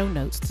in the show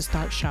notes to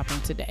start shopping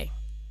today.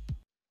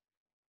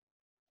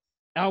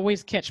 I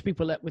always catch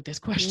people up with this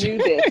question.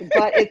 Knew this,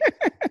 but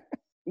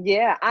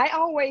yeah, I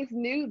always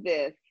knew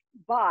this,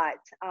 but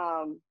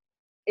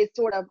it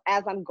sort of,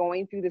 as I'm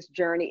going through this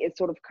journey, it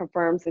sort of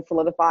confirms and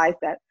solidifies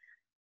that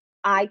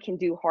I can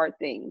do hard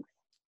things.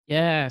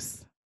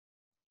 Yes.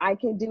 I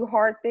can do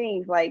hard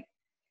things. Like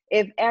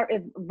if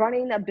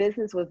running a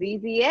business was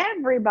easy,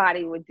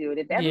 everybody would do it.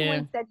 If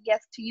everyone said yes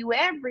to you,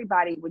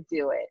 everybody would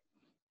do it.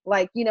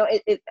 Like, you know,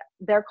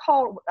 they're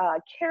called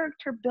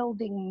character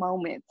building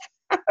moments.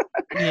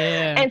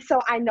 Yeah. And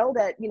so I know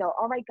that, you know,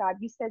 all right, God,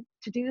 you said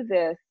to do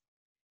this,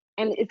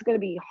 and it's going to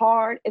be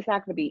hard. It's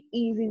not going to be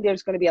easy.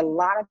 There's going to be a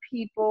lot of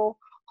people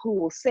who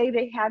will say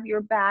they have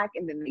your back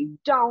and then they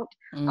don't.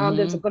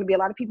 There's going to be a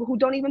lot of people who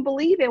don't even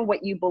believe in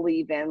what you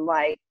believe in.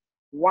 Like,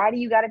 why do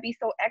you got to be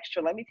so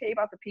extra? Let me tell you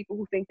about the people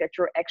who think that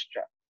you're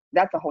extra.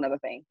 That's a whole other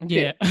thing.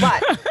 Yeah.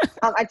 But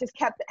I just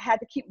had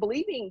to keep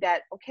believing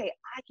that, okay,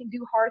 I can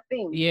do hard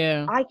things.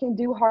 Yeah. I can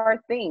do hard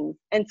things.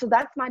 And so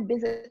that's my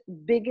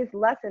biggest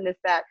lesson, is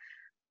that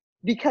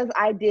because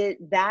I did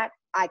that,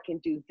 I can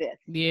do this.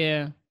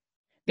 Yeah.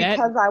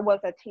 Because I was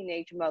a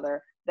teenage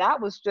mother.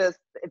 That was just,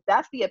 if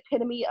that's the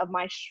epitome of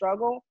my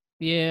struggle,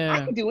 yeah,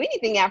 I can do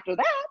anything after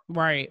that.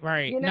 Right.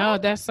 You know? No,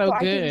 that's so good. I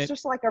think it's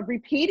just like a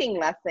repeating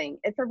lesson.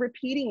 It's a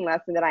repeating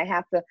lesson that I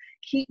have to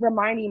keep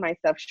reminding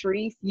myself,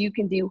 Sharice, you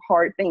can do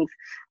hard things.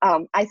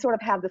 I sort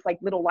of have this like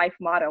little life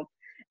motto.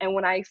 And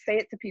when I say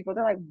it to people,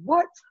 they're like,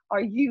 what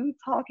are you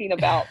talking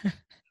about?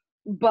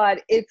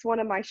 But it's one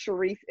of my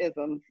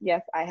Sharice-isms.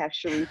 Yes, I have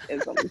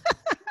Sharice-isms.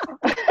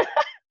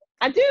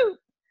 I do.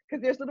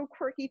 Because there's little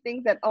quirky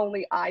things that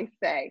only I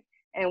say.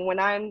 And when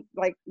I'm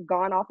like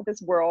gone off of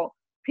this world,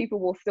 people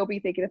will still be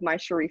thinking of my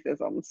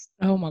Sharice-isms.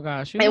 Oh my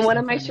gosh. And one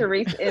of my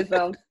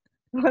Sharice-isms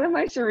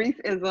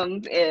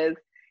is,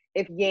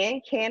 if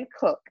Yan can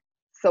cook,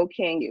 so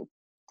can you.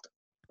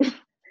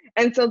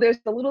 And so there's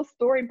a little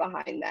story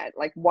behind that.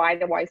 Like, why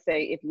do I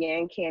say, if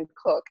Yan can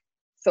cook,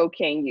 so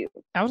can you?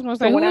 I was going to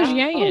say, who's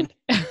Yan?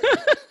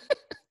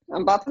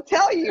 I'm about to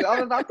tell you.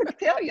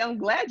 I'm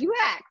glad you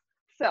asked.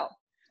 So,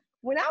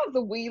 when I was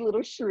a wee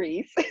little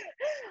Sharice,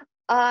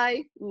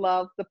 I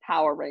loved the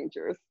Power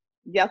Rangers.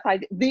 Yes, I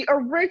did. The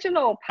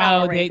original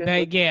Power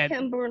Rangers.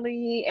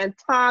 Kimberly and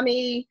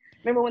Tommy.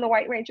 Remember when the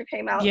White Ranger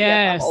came out?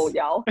 Yes. I'm old,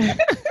 y'all.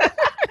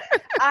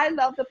 I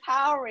love the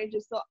Power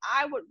Rangers. So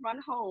I would run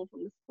home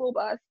from the school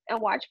bus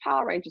and watch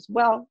Power Rangers.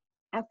 Well,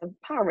 after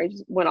Power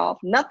Rangers went off,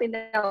 nothing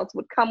else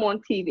would come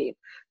on TV.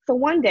 So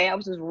one day I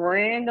was just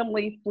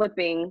randomly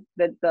flipping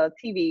the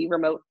TV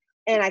remote,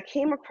 and I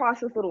came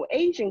across this little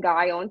Asian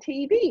guy on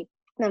TV.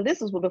 Now,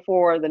 this was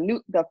before the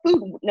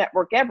Food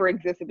Network ever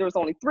existed. There was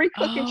only 3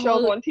 cooking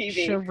shows on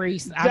TV.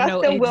 Sharice, I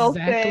know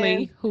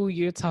exactly who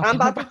you're talking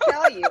about. I'm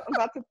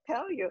about to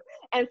tell you.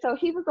 And so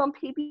he was on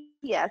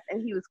PBS,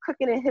 and he was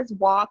cooking in his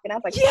wok. And I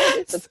was like, yes! Oh,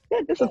 this is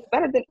good. This is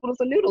better than Oodles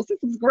and Noodles.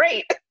 This is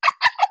great.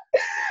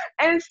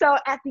 And so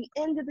at the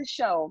end of the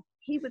show,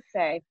 he would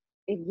say,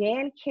 if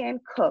Yan can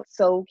cook,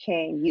 so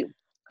can you.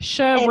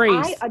 Sharice.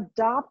 And I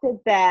adopted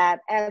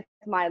that as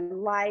my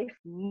life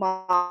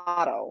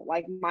motto,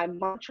 like my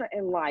mantra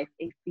in life.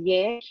 If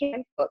Yan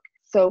can cook,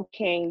 so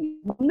can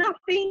you.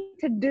 Nothing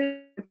to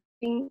do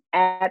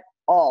at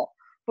all,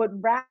 but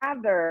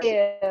rather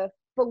if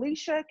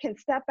Felicia can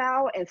step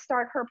out and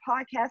start her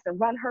podcast and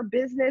run her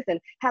business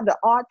and have the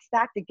odds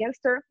stacked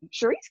against her,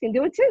 Sharice can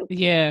do it too.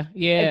 Yeah.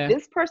 If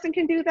this person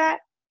can do that,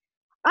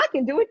 I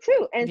can do it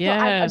too. And so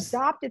I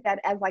adopted that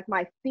as like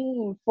my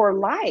theme for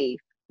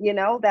life, you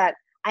know, that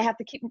I have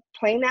to keep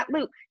playing that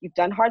loop. You've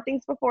done hard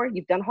things before.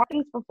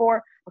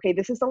 Okay,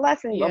 this is the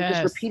lesson. Yes. I'm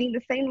just repeating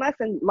the same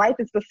lesson. Life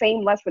is the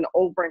same lesson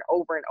over and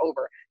over and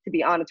over, to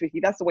be honest with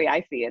you. That's the way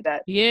I see it.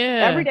 That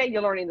every day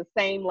you're learning the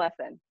same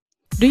lesson.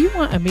 Do you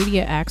want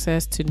immediate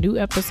access to new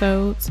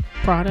episodes,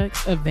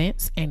 products,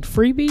 events, and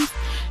freebies?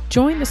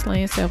 Join the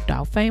Slaying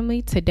Self-Doubt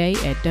family today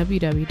at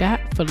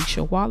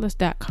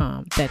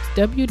www.FeliciaWallace.com. That's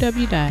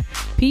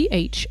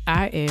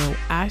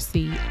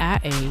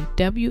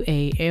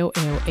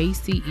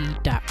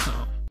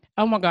www.PHILICIAWALLACE.com.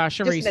 Oh my gosh,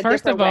 Sharice,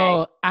 first of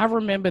all, I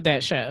remember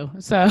that show.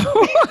 So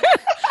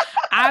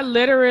I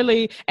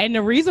literally, and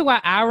the reason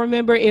why I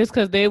remember is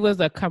because there was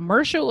a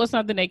commercial or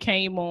something that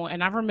came on,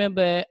 and I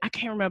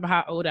can't remember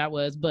how old I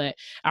was, but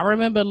I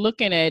remember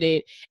looking at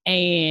it,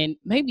 and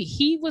maybe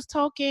he was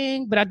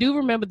talking, but I do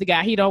remember the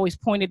guy, he'd always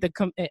point at the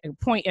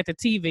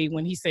TV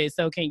when he said,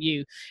 so can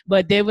you,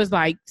 but there was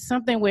like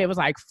something where it was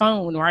like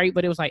phone, right?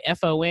 But it was like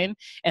F-O-N.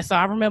 And so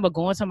I remember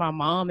going to my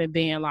mom and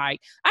being like,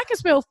 I can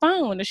spell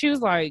phone. And she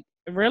was like,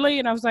 really?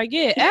 And I was like,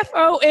 yeah,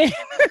 F-O-N.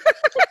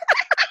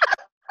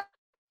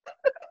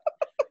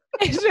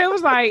 And she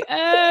was like,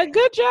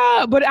 good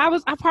job. But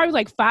I probably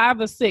like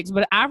 5 or 6.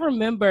 But I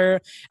remember,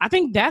 I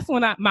think that's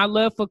when my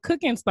love for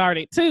cooking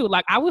started too.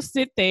 Like I would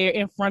sit there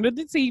in front of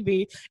the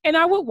TV and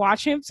I would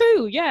watch him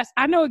too. Yes,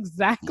 I know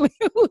exactly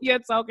who you're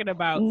talking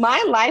about.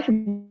 My life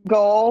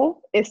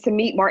goal is to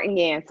meet Martin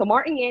Yan. So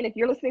Martin Yan, if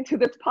you're listening to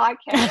this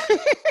podcast,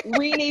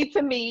 we need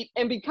to meet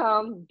and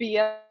become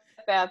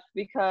BFFs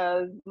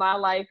because my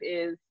life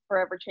is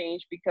forever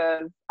changed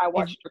because I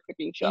watched your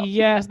cooking show.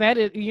 Yes, that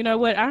is, you know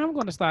what? I'm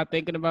going to start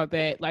thinking about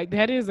that. Like,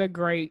 that is a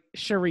great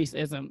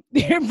Sharice-ism.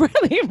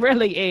 It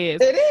really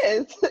is. It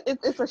is.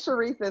 It's a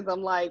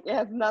Sharice-ism. Like, it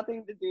has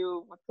nothing to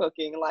do with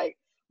cooking. Like,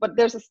 but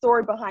there's a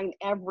story behind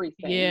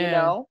everything, yeah. you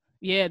know?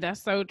 Yeah,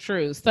 that's so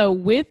true. So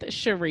with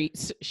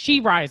Sharice,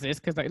 She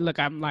Rises, because look,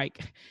 I'm like,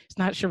 it's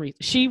not Sharice.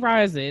 She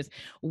Rises.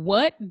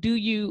 What do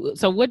you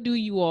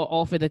all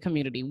offer the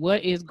community?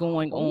 What is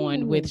going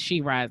on with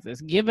She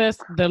Rises? Give us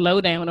the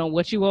lowdown on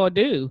what you all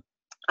do.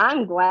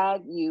 I'm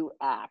glad you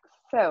asked.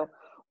 So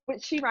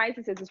what She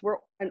Rises is we're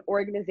an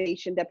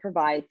organization that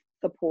provides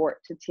support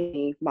to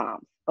teen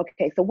moms.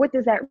 Okay, so what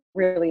does that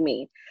really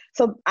mean?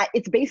 So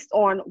it's based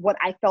on what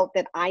I felt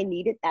that I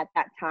needed at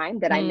that time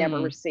that I never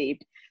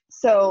received.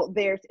 So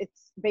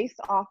it's based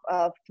off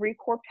of 3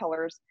 core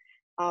pillars: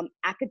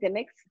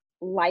 academics,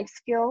 life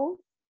skills,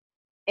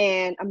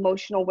 and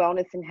emotional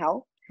wellness and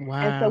health.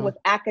 Wow. And so with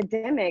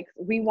academics,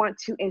 we want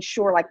to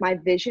ensure, like my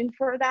vision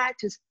for that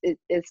is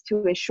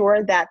to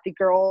ensure that the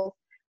girls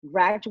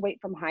graduate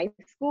from high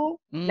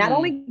school, not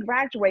only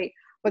graduate,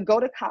 but go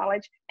to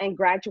college and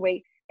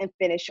graduate and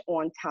finish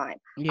on time.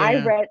 Yeah.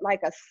 I read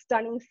like a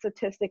stunning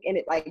statistic and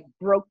it like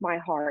broke my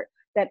heart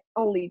that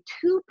only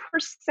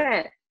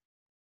 2%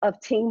 of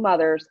teen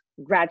mothers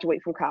graduate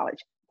from college.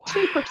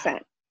 Wow. 2%.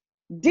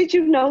 Did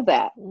you know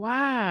that?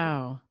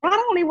 Wow. Not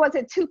only was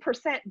it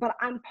 2%, but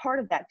I'm part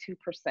of that 2%.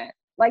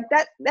 Like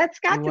that's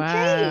got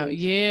to change.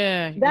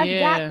 Yeah. That's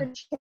got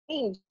to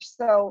change.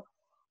 So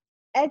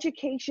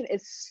education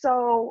is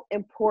so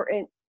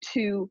important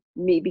to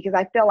me because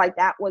I feel like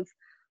that was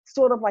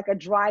sort of like a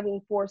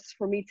driving force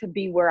for me to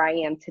be where I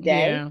am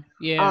today.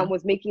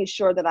 Was making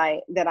sure that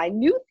I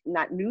knew,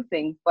 not new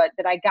things, but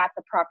that I got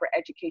the proper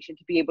education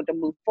to be able to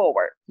move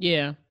forward.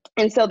 Yeah.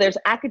 And so there's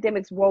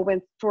academics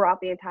woven throughout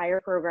the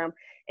entire program,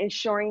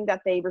 ensuring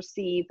that they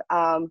receive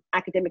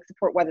academic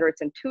support, whether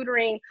it's in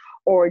tutoring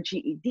or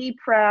GED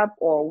prep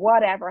or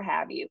whatever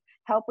have you,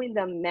 helping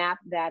them map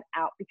that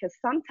out because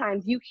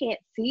sometimes you can't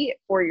see it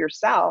for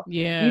yourself.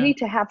 Yeah. You need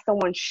to have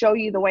someone show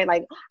you the way.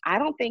 Like, I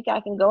don't think I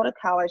can go to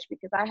college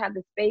because I have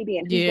this baby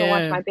and who's going to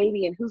watch my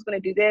baby and who's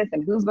going to do this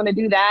and who's going to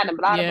do that and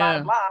blah,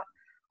 blah, blah,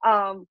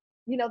 blah.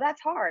 You know,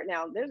 that's hard.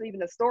 Now, there's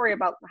even a story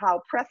about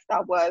how pressed I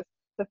was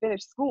to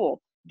finish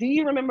school. Do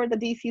you remember the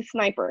DC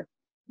Sniper?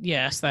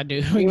 Yes, I do.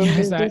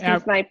 Yes,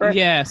 DC Sniper?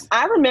 Yes.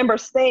 I remember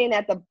standing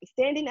at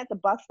the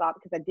bus stop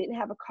because I didn't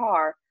have a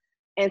car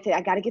and say,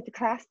 I got to get to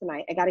class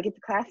tonight. I got to get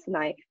to class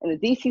tonight. And the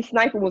DC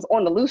Sniper was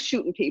on the loose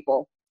shooting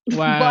people.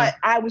 Wow. But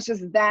I was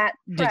just that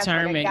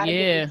determined. Like,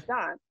 get this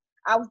done.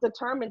 I was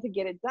determined to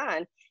get it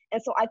done.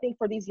 And so I think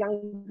for these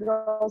young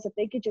girls, if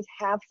they could just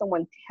have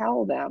someone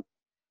tell them,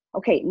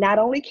 okay, not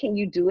only can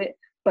you do it,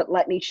 but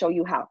let me show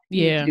you how.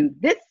 Yeah. You do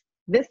this,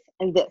 this,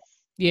 and this.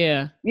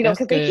 Yeah. You know,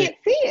 because they can't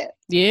see it.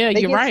 Yeah,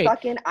 they you're get right.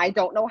 stuck in I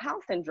don't know how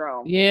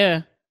syndrome.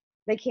 Yeah.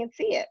 They can't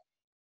see it.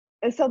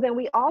 And so then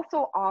we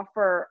also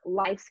offer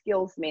life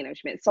skills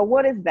management. So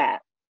what is that?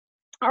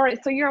 All right,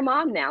 so you're a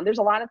mom now. There's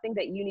a lot of things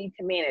that you need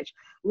to manage.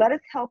 Let us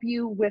help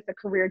you with a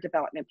career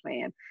development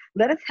plan.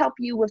 Let us help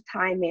you with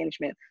time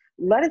management.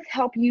 Let us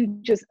help you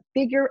just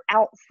figure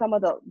out some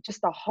of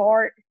the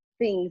hard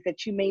things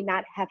that you may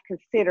not have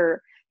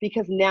considered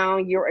because now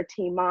you're a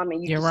teen mom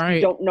and you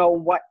don't know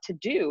what to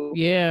do.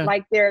 Yeah.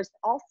 Like there's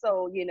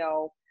also, you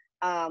know,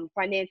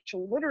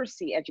 financial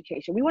literacy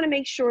education. We want to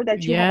make sure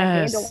that you have a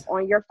handle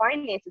on your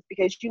finances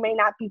because you may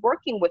not be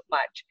working with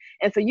much.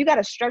 And so you got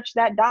to stretch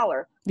that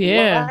dollar.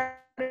 Yeah.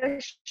 Let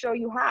us show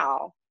you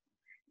how.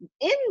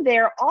 In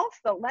there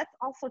also, let's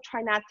also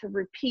try not to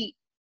repeat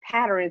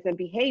patterns and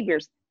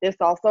behaviors. There's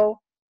also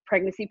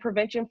pregnancy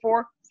prevention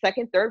for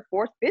second, third,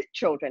 fourth, fifth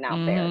children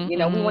out there. You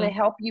know, we want to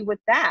help you with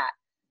that.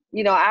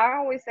 You know, I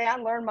always say I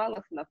learned my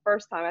lesson the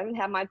first time. I didn't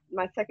have my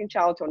second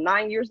child until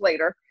 9 years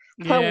later.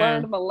 I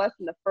learned my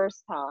lesson the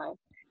first time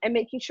and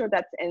making sure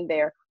that's in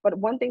there. But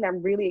one thing that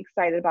I'm really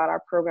excited about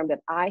our program that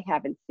I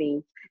haven't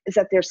seen is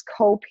that there's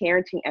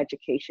co-parenting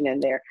education in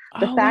there.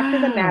 The fact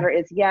of the matter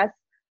is, yes,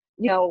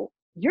 you know,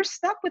 you're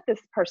stuck with this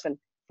person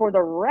for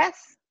the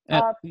rest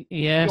of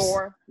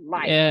your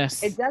life.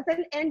 Yes. It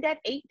doesn't end at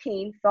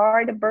 18.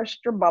 Sorry to burst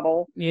your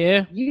bubble.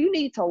 Yeah. You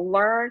need to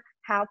learn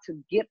how to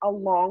get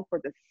along for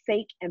the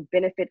sake and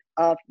benefit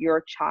of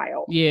your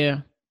child.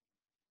 Yeah.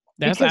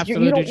 That's because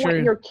absolutely you don't true.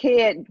 want your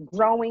kid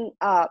growing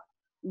up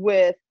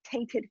with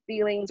tainted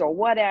feelings or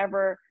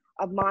whatever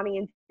of mommy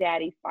and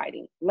daddy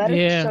fighting. Let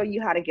us show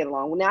you how to get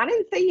along. Now, I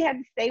didn't say you had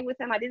to stay with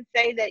them. I didn't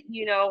say that,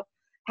 you know,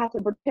 have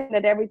to pretend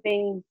that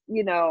everything,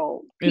 you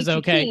know, is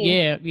okay.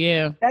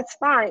 Yeah. That's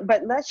fine.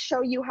 But let's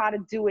show you how to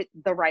do it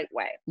the right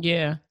way.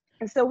 Yeah.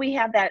 And so we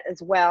have that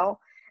as well.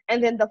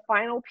 And then the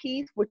final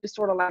piece, which is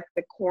sort of like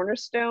the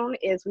cornerstone,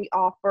 is we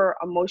offer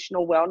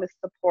emotional wellness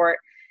support.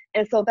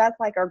 And so that's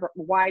like a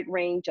wide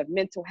range of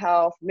mental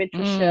health,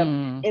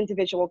 mentorship,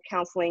 individual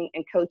counseling,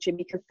 and coaching,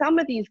 because some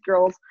of these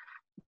girls,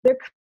 they're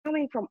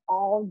coming from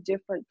all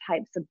different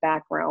types of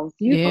backgrounds.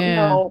 You don't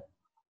know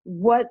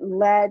what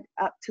led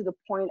up to the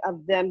point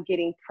of them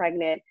getting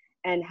pregnant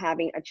and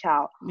having a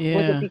child.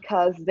 Was it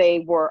because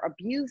they were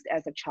abused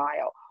as a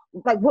child?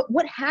 Like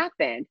what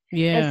happened?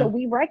 And so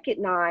we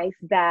recognize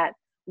that,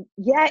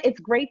 it's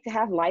great to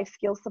have life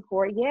skill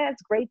support.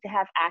 It's great to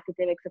have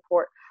academic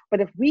support.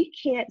 But if we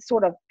can't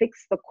sort of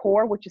fix the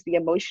core, which is the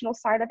emotional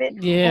side of it,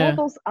 all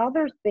those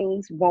other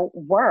things won't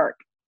work.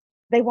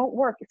 They won't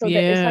work. So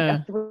that it's like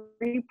a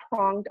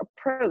three-pronged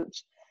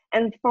approach.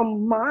 And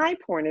from my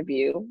point of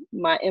view,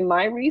 in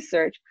my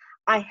research,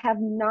 I have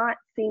not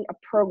seen a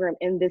program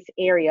in this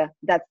area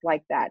that's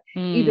like that.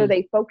 Either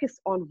they focus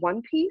on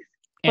one piece,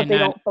 but they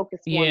don't focus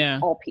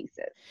on all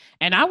pieces.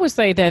 And I would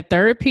say that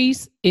third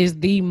piece is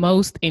the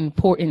most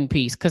important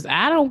piece, because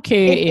I don't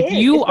care if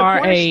you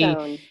are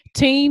a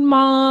teen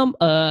mom,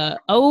 a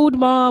old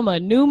mom, a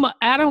new mom.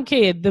 I don't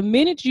care. The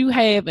minute you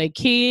have a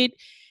kid,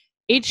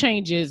 it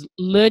changes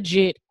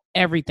legit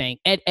everything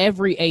at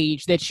every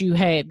age that you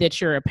have, that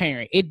you're a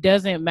parent. It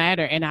doesn't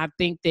matter. And I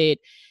think that,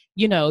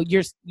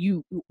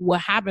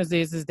 what happens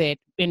is that,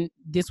 and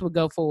this would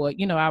go for,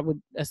 I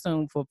would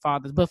assume for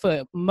fathers, but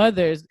for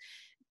mothers,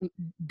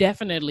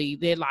 definitely,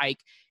 they're like,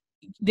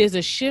 there's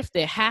a shift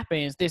that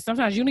happens that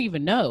sometimes you don't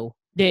even know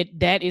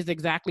that is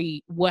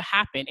exactly what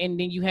happened. And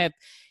then you have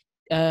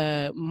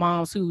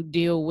moms who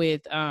deal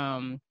with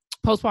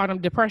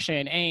postpartum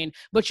depression,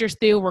 but you're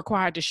still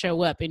required to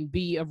show up and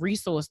be a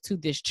resource to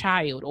this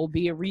child or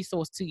be a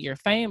resource to your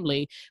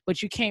family,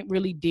 but you can't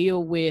really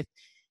deal with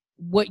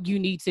what you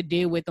need to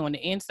deal with on the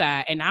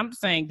inside. And I'm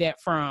saying that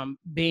from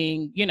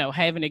being,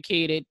 having a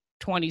kid at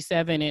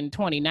 27 and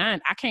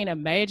 29, I can't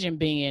imagine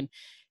being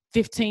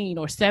 15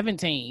 or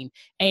 17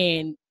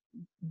 and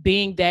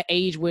being that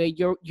age where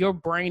your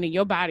brain and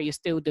your body is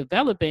still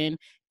developing,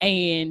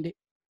 and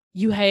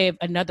you have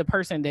another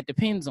person that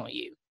depends on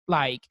you.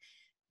 Like,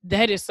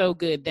 that is so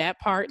good. That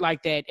part,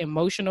 like that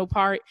emotional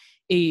part,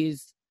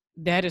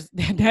 that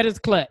is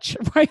clutch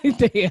right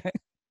there.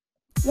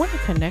 Want to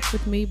connect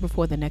with me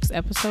before the next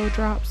episode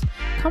drops?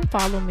 Come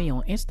follow me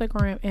on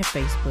Instagram and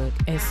Facebook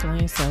at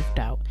Slaying Self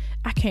Doubt.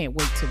 I can't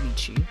wait to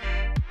meet you.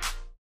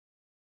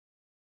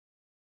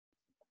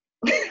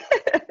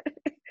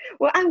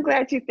 Well, I'm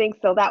glad you think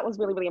so. That was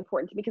really, really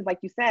important to me because, like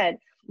you said,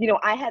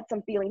 I had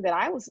some feeling that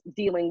I was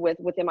dealing with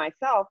within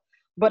myself,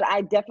 but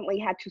I definitely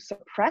had to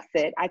suppress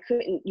it. I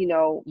couldn't,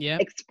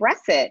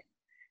 express it.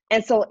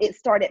 And so it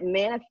started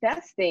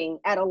manifesting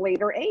at a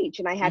later age,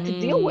 and I had to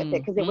deal with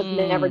it because it was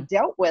never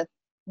dealt with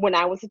when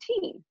I was a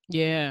teen.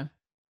 Yeah.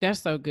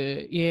 That's so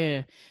good.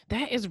 Yeah.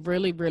 That is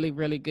really, really,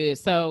 really good.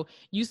 So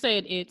you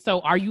said so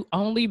are you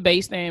only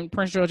based in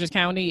Prince George's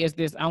County? Is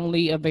this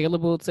only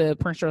available to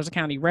Prince George's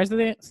County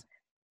residents?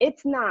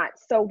 It's not.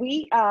 So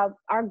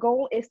our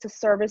goal is to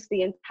service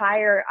the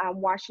entire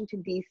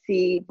Washington,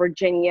 D.C.,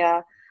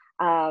 Virginia,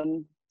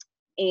 and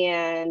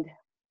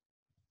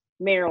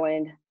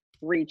Maryland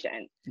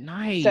region.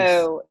 Nice.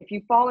 So if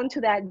you fall into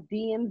that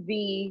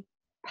DMV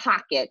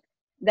pocket,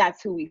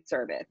 that's who we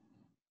service.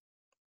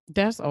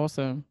 That's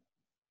awesome.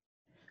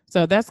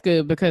 So that's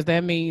good, because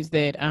that means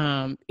that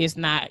it's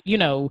not,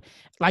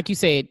 like you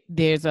said,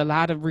 there's a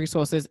lot of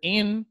resources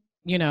in,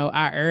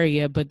 our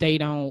area, but they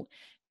don't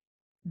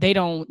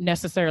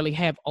necessarily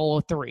have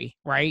all three,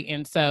 right?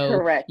 And so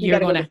correct.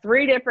 You're going to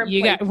 3 different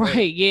places.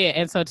 Right, yeah.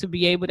 And so to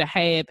be able to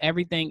have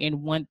everything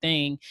in one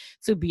thing,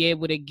 to be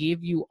able to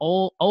give you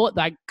all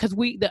like, because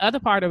the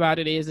other part about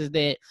it is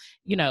that,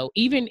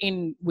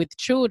 even with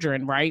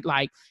children, right?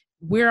 Like,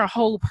 we're a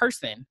whole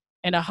person,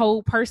 and a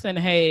whole person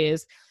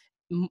has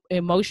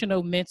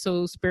emotional,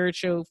 mental,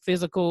 spiritual,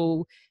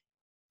 physical,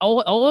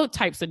 all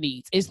types of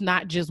needs. It's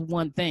not just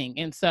one thing.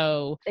 And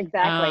so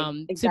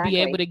exactly. To be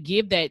able to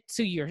give that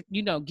to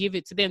give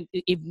it to them,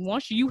 if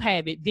once you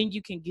have it, then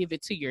you can give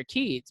it to your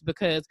kids,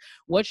 because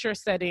what you're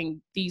setting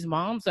these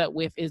moms up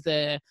with is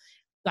a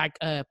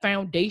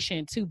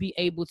foundation to be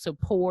able to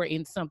pour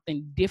in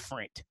something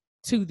different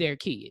to their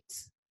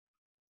kids.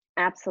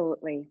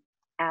 Absolutely.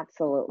 And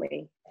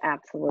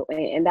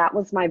that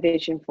was my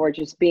vision for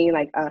just being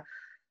like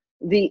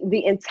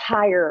the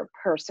entire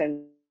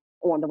person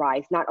on the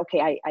rise. Not,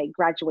 okay, I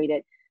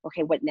graduated,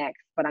 okay, what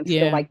next? But I'm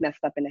still like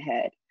messed up in the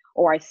head,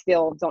 or I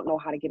still don't know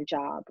how to get a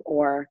job,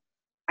 or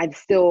I'm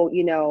still,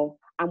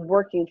 I'm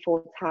working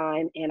full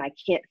time and I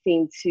can't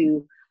seem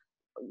to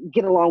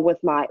get along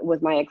with my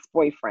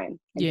ex-boyfriend.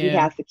 And he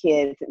has the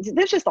kids.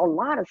 There's just a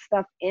lot of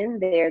stuff in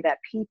there that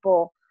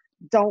people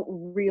don't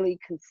really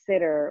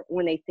consider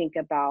when they think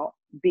about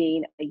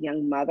being a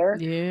young mother.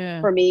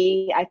 For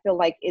me, I feel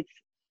like it's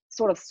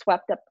sort of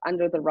swept up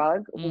under the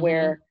rug,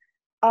 where,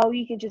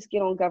 you can just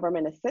get on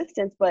government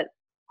assistance, but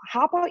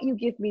how about you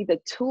give me the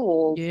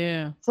tools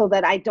so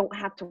that I don't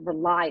have to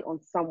rely on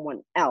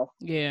someone else?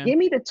 Give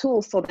me the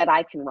tools so that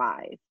I can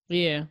rise.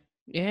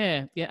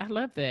 Yeah. Yeah. I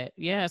love that.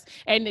 Yes.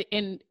 And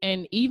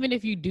even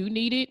if you do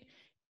need it,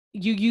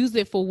 you use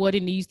it for what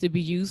it needs to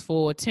be used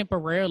for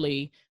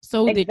temporarily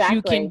so that you can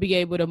Exactly. be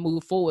able to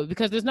move forward,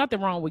 because there's nothing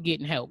wrong with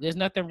getting help. There's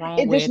nothing wrong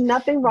There's with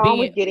nothing wrong being,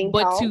 with getting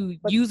but help, to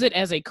but use it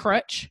as a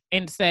crutch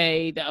and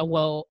say that,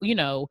 well,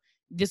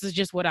 this is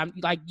just what I'm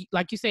like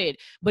you said,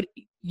 but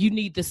you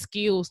need the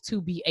skills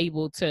to be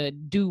able to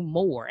do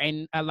more.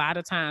 And a lot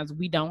of times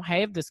we don't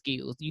have the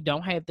skills. You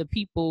don't have the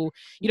people,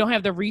 you don't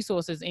have the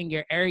resources in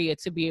your area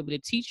to be able to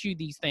teach you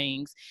these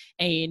things.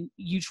 And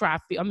you try,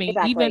 I mean,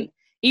 exactly.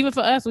 even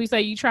for us, we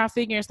say you try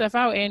figuring stuff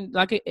out, and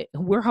like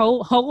we're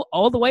whole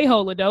all the way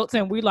whole adults,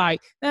 and we like,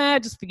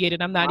 just forget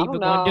it. I'm not I don't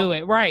even going to do know.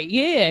 it. Right?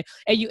 Yeah,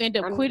 and you end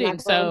up I'm quitting. not going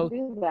to So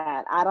do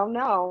that. I don't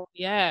know.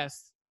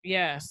 yes,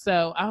 yes.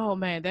 So oh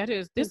man, this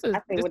is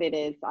Exactly this. what it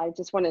is. I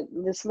just want to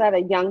just let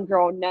a young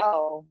girl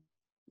know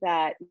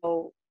that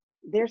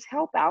there's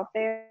help out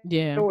there,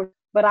 Yeah,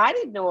 but I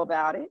didn't know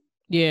about it.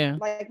 yeah,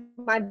 Like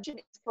my vision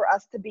is for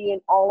us to be in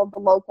all of the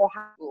local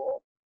high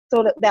schools,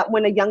 so that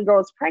when a young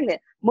girl is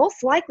pregnant,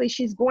 most likely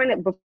she's going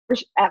to,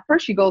 at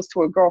first she goes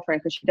to a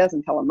girlfriend because she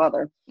doesn't tell her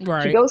mother. She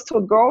right. goes to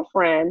a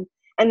girlfriend,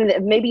 and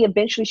then maybe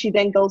eventually she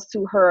then goes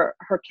to her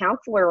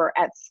counselor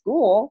at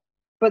school.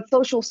 But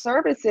social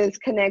services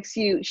connects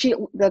you.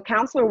 The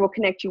counselor will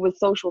connect you with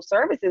social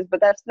services,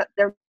 but that's not,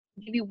 they're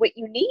give you what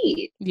you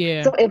need.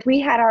 Yeah, So if we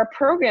had our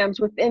programs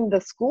within the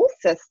school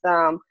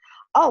system,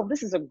 oh,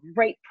 this is a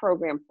great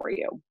program for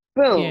you.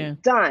 Boom, yeah,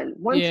 done.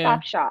 One yeah,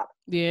 stop shop.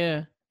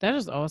 yeah. That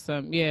is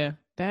awesome. Yeah,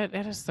 that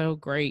is so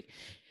great.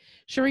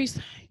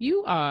 Sharice,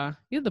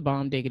 you're the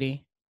bomb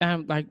diggity.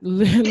 Like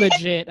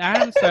legit.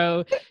 I'm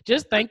so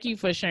just thank you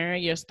for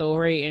sharing your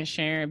story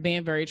and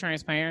being very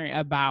transparent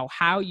about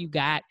how you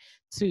got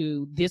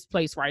to this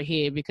place right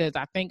here. Because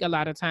I think a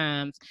lot of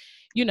times,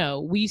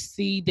 we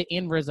see the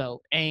end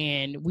result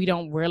and we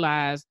don't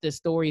realize the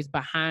stories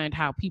behind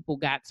how people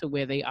got to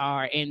where they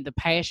are and the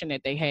passion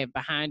that they have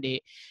behind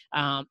it,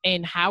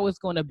 and how it's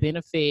going to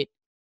benefit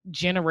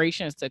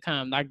generations to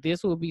come. Like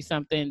this will be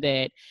something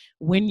that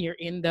when you're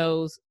in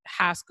those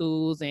high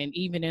schools and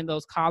even in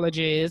those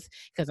colleges,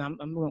 because I'm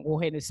going to go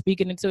ahead and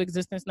speak it into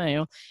existence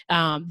now,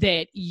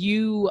 that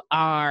you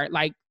are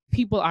like,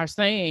 people are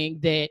saying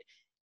that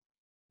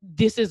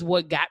this is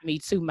what got me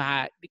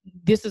to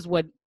this is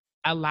what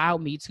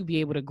allowed me to be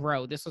able to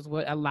grow. This is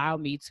what allowed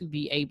me to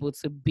be able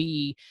to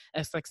be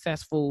a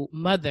successful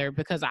mother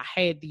because I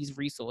had these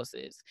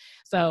resources.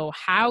 So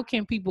how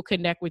can people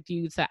connect with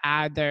you to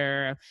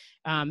either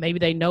maybe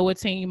they know a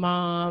teen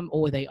mom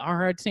or they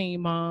are a teen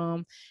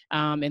mom,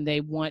 and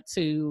they want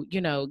to,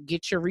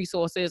 get your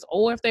resources,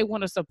 or if they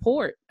want to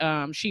support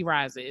She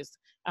Rises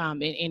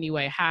in any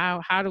way, how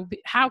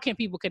can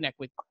people connect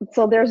with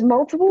So there's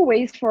multiple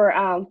ways for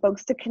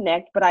folks to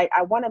connect, but I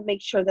want to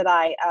make sure that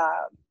I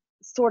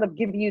sort of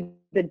give you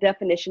the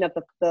definition of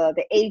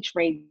the age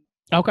range you?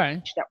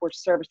 Okay. that we're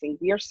servicing.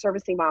 We are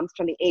servicing moms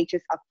from the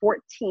ages of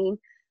 14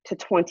 to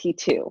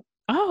 22.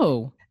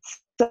 Oh,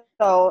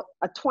 So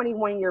a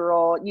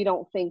 21-year-old, you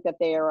don't think that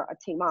they're a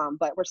teen mom,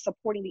 but we're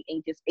supporting the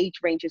age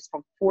ranges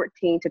from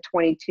 14 to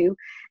 22.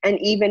 And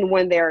even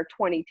when they're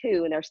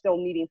 22 and they're still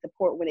needing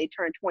support when they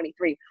turn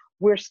 23,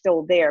 we're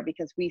still there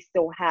because we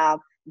still have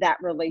that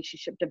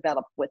relationship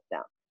developed with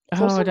them.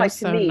 So it's oh, sort of like, that's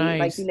to so me, like, you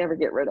nice. never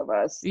get rid of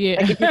us. Yeah.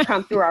 Like if you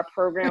come through our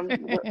program,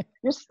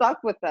 you're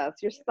stuck with us.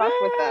 You're stuck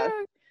with us.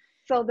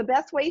 So the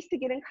best ways to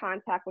get in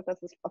contact with us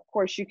is, of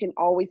course, you can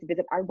always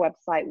visit our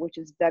website, which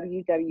is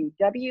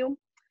www.she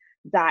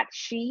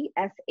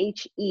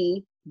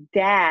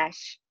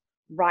dash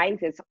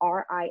rises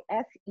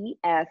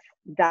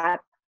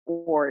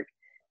rises.org.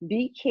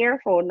 Be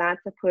careful not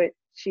to put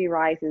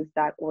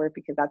sherises.org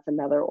because that's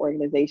another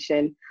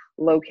organization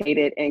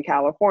located in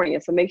California.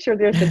 So make sure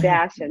there's a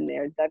dash in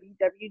there.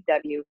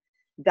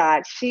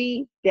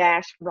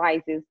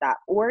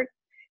 www.she-rises.org.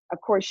 Of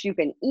course, you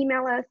can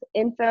email us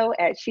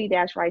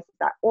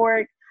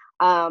info@she-rises.org.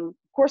 Of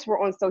course,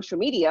 we're on social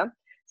media.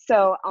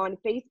 So on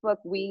Facebook,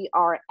 we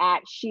are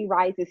at She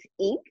Rises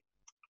Inc.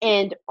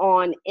 And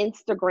on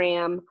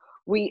Instagram,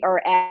 we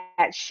are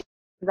at She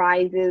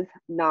Rises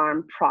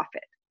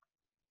Nonprofit.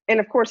 And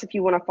of course, if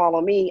you want to follow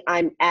me,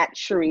 I'm at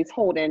Sharice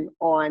Holden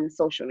on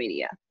social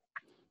media.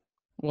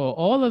 Well,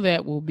 all of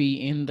that will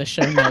be in the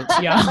show notes,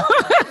 y'all.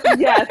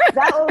 Yes,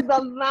 that was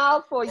a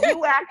mouthful.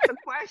 You asked the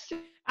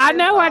question. I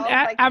know. So I was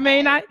like, I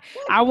mean, hey.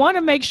 I want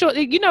to make sure,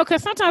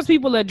 because sometimes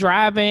people are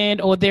driving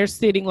or they're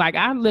sitting, like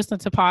I'm listening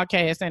to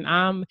podcasts and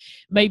I'm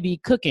maybe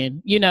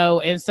cooking,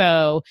 and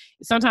so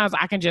sometimes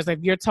I can just, if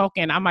you're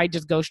talking, I might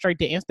just go straight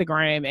to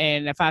Instagram.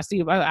 And if I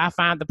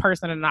find the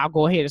person and I'll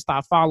go ahead and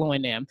start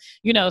following them,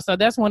 so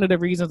that's one of the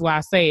reasons why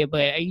I say it.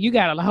 But you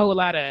got a whole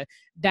lot of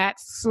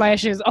dots,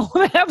 slashes, all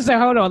that. So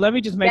hold on, let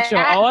me just make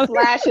sure all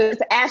slashes,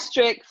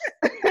 asterisks.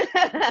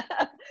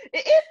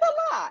 It's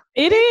a lot.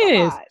 It It's is,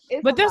 a lot.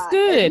 It's but a that's lot.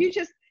 good.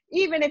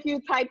 Even if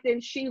you typed in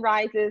She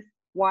Rises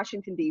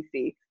Washington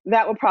D.C.,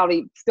 that would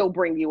probably still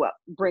bring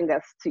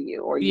us to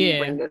you, or you Yeah.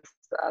 bring us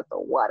to us,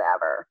 or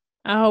whatever.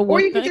 Oh, well,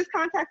 or you can just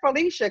contact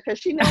Felicia because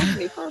she knows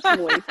me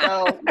personally.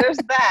 So there's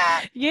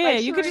that. Yeah,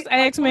 like, you could just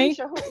ask me.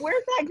 Felicia,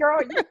 where's that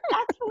girl? You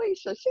ask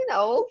Felicia. She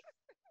knows.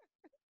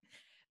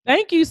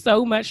 Thank you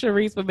so much,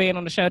 Cherise, for being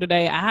on the show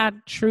today. I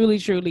truly,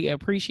 truly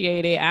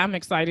appreciate it. I'm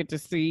excited to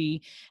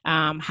see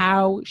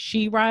how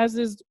She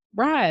Rises.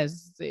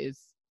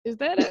 Is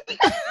that it?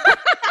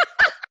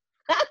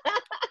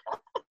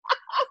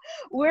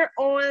 We're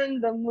on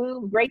the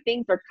move. Great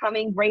things are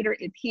coming. Greater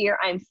is here.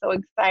 I'm so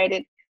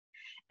excited.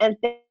 And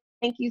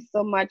thank you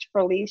so much,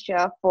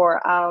 Felicia,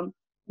 for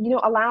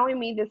allowing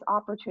me this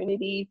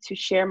opportunity to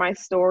share my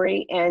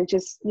story and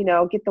just,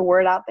 get the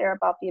word out there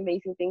about the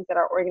amazing things that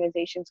our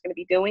organization is going to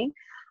be doing.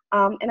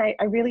 And I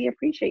really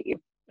appreciate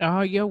you.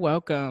 Oh, you're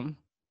welcome.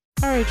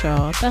 All right,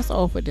 y'all. That's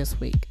all for this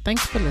week.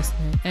 Thanks for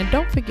listening. And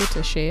don't forget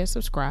to share,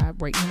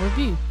 subscribe, rate, and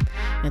review.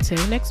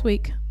 Until next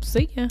week,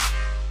 see ya.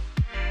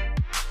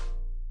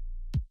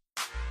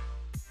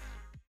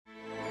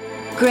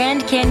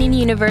 Grand Canyon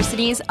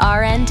University's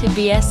RN to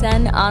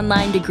BSN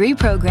online degree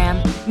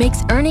program makes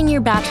earning your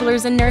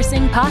bachelor's in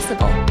nursing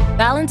possible.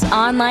 Balance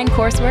online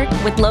coursework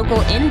with local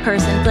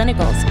in-person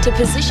clinicals to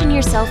position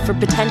yourself for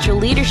potential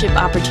leadership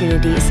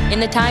opportunities in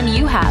the time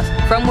you have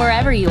from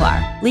wherever you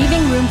are,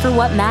 leaving room for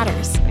what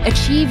matters.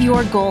 Achieve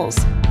your goals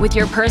with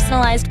your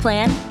personalized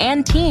plan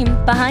and team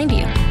behind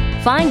you.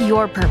 Find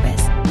your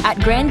purpose at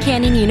Grand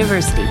Canyon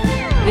University.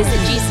 Visit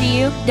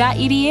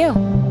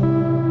gcu.edu.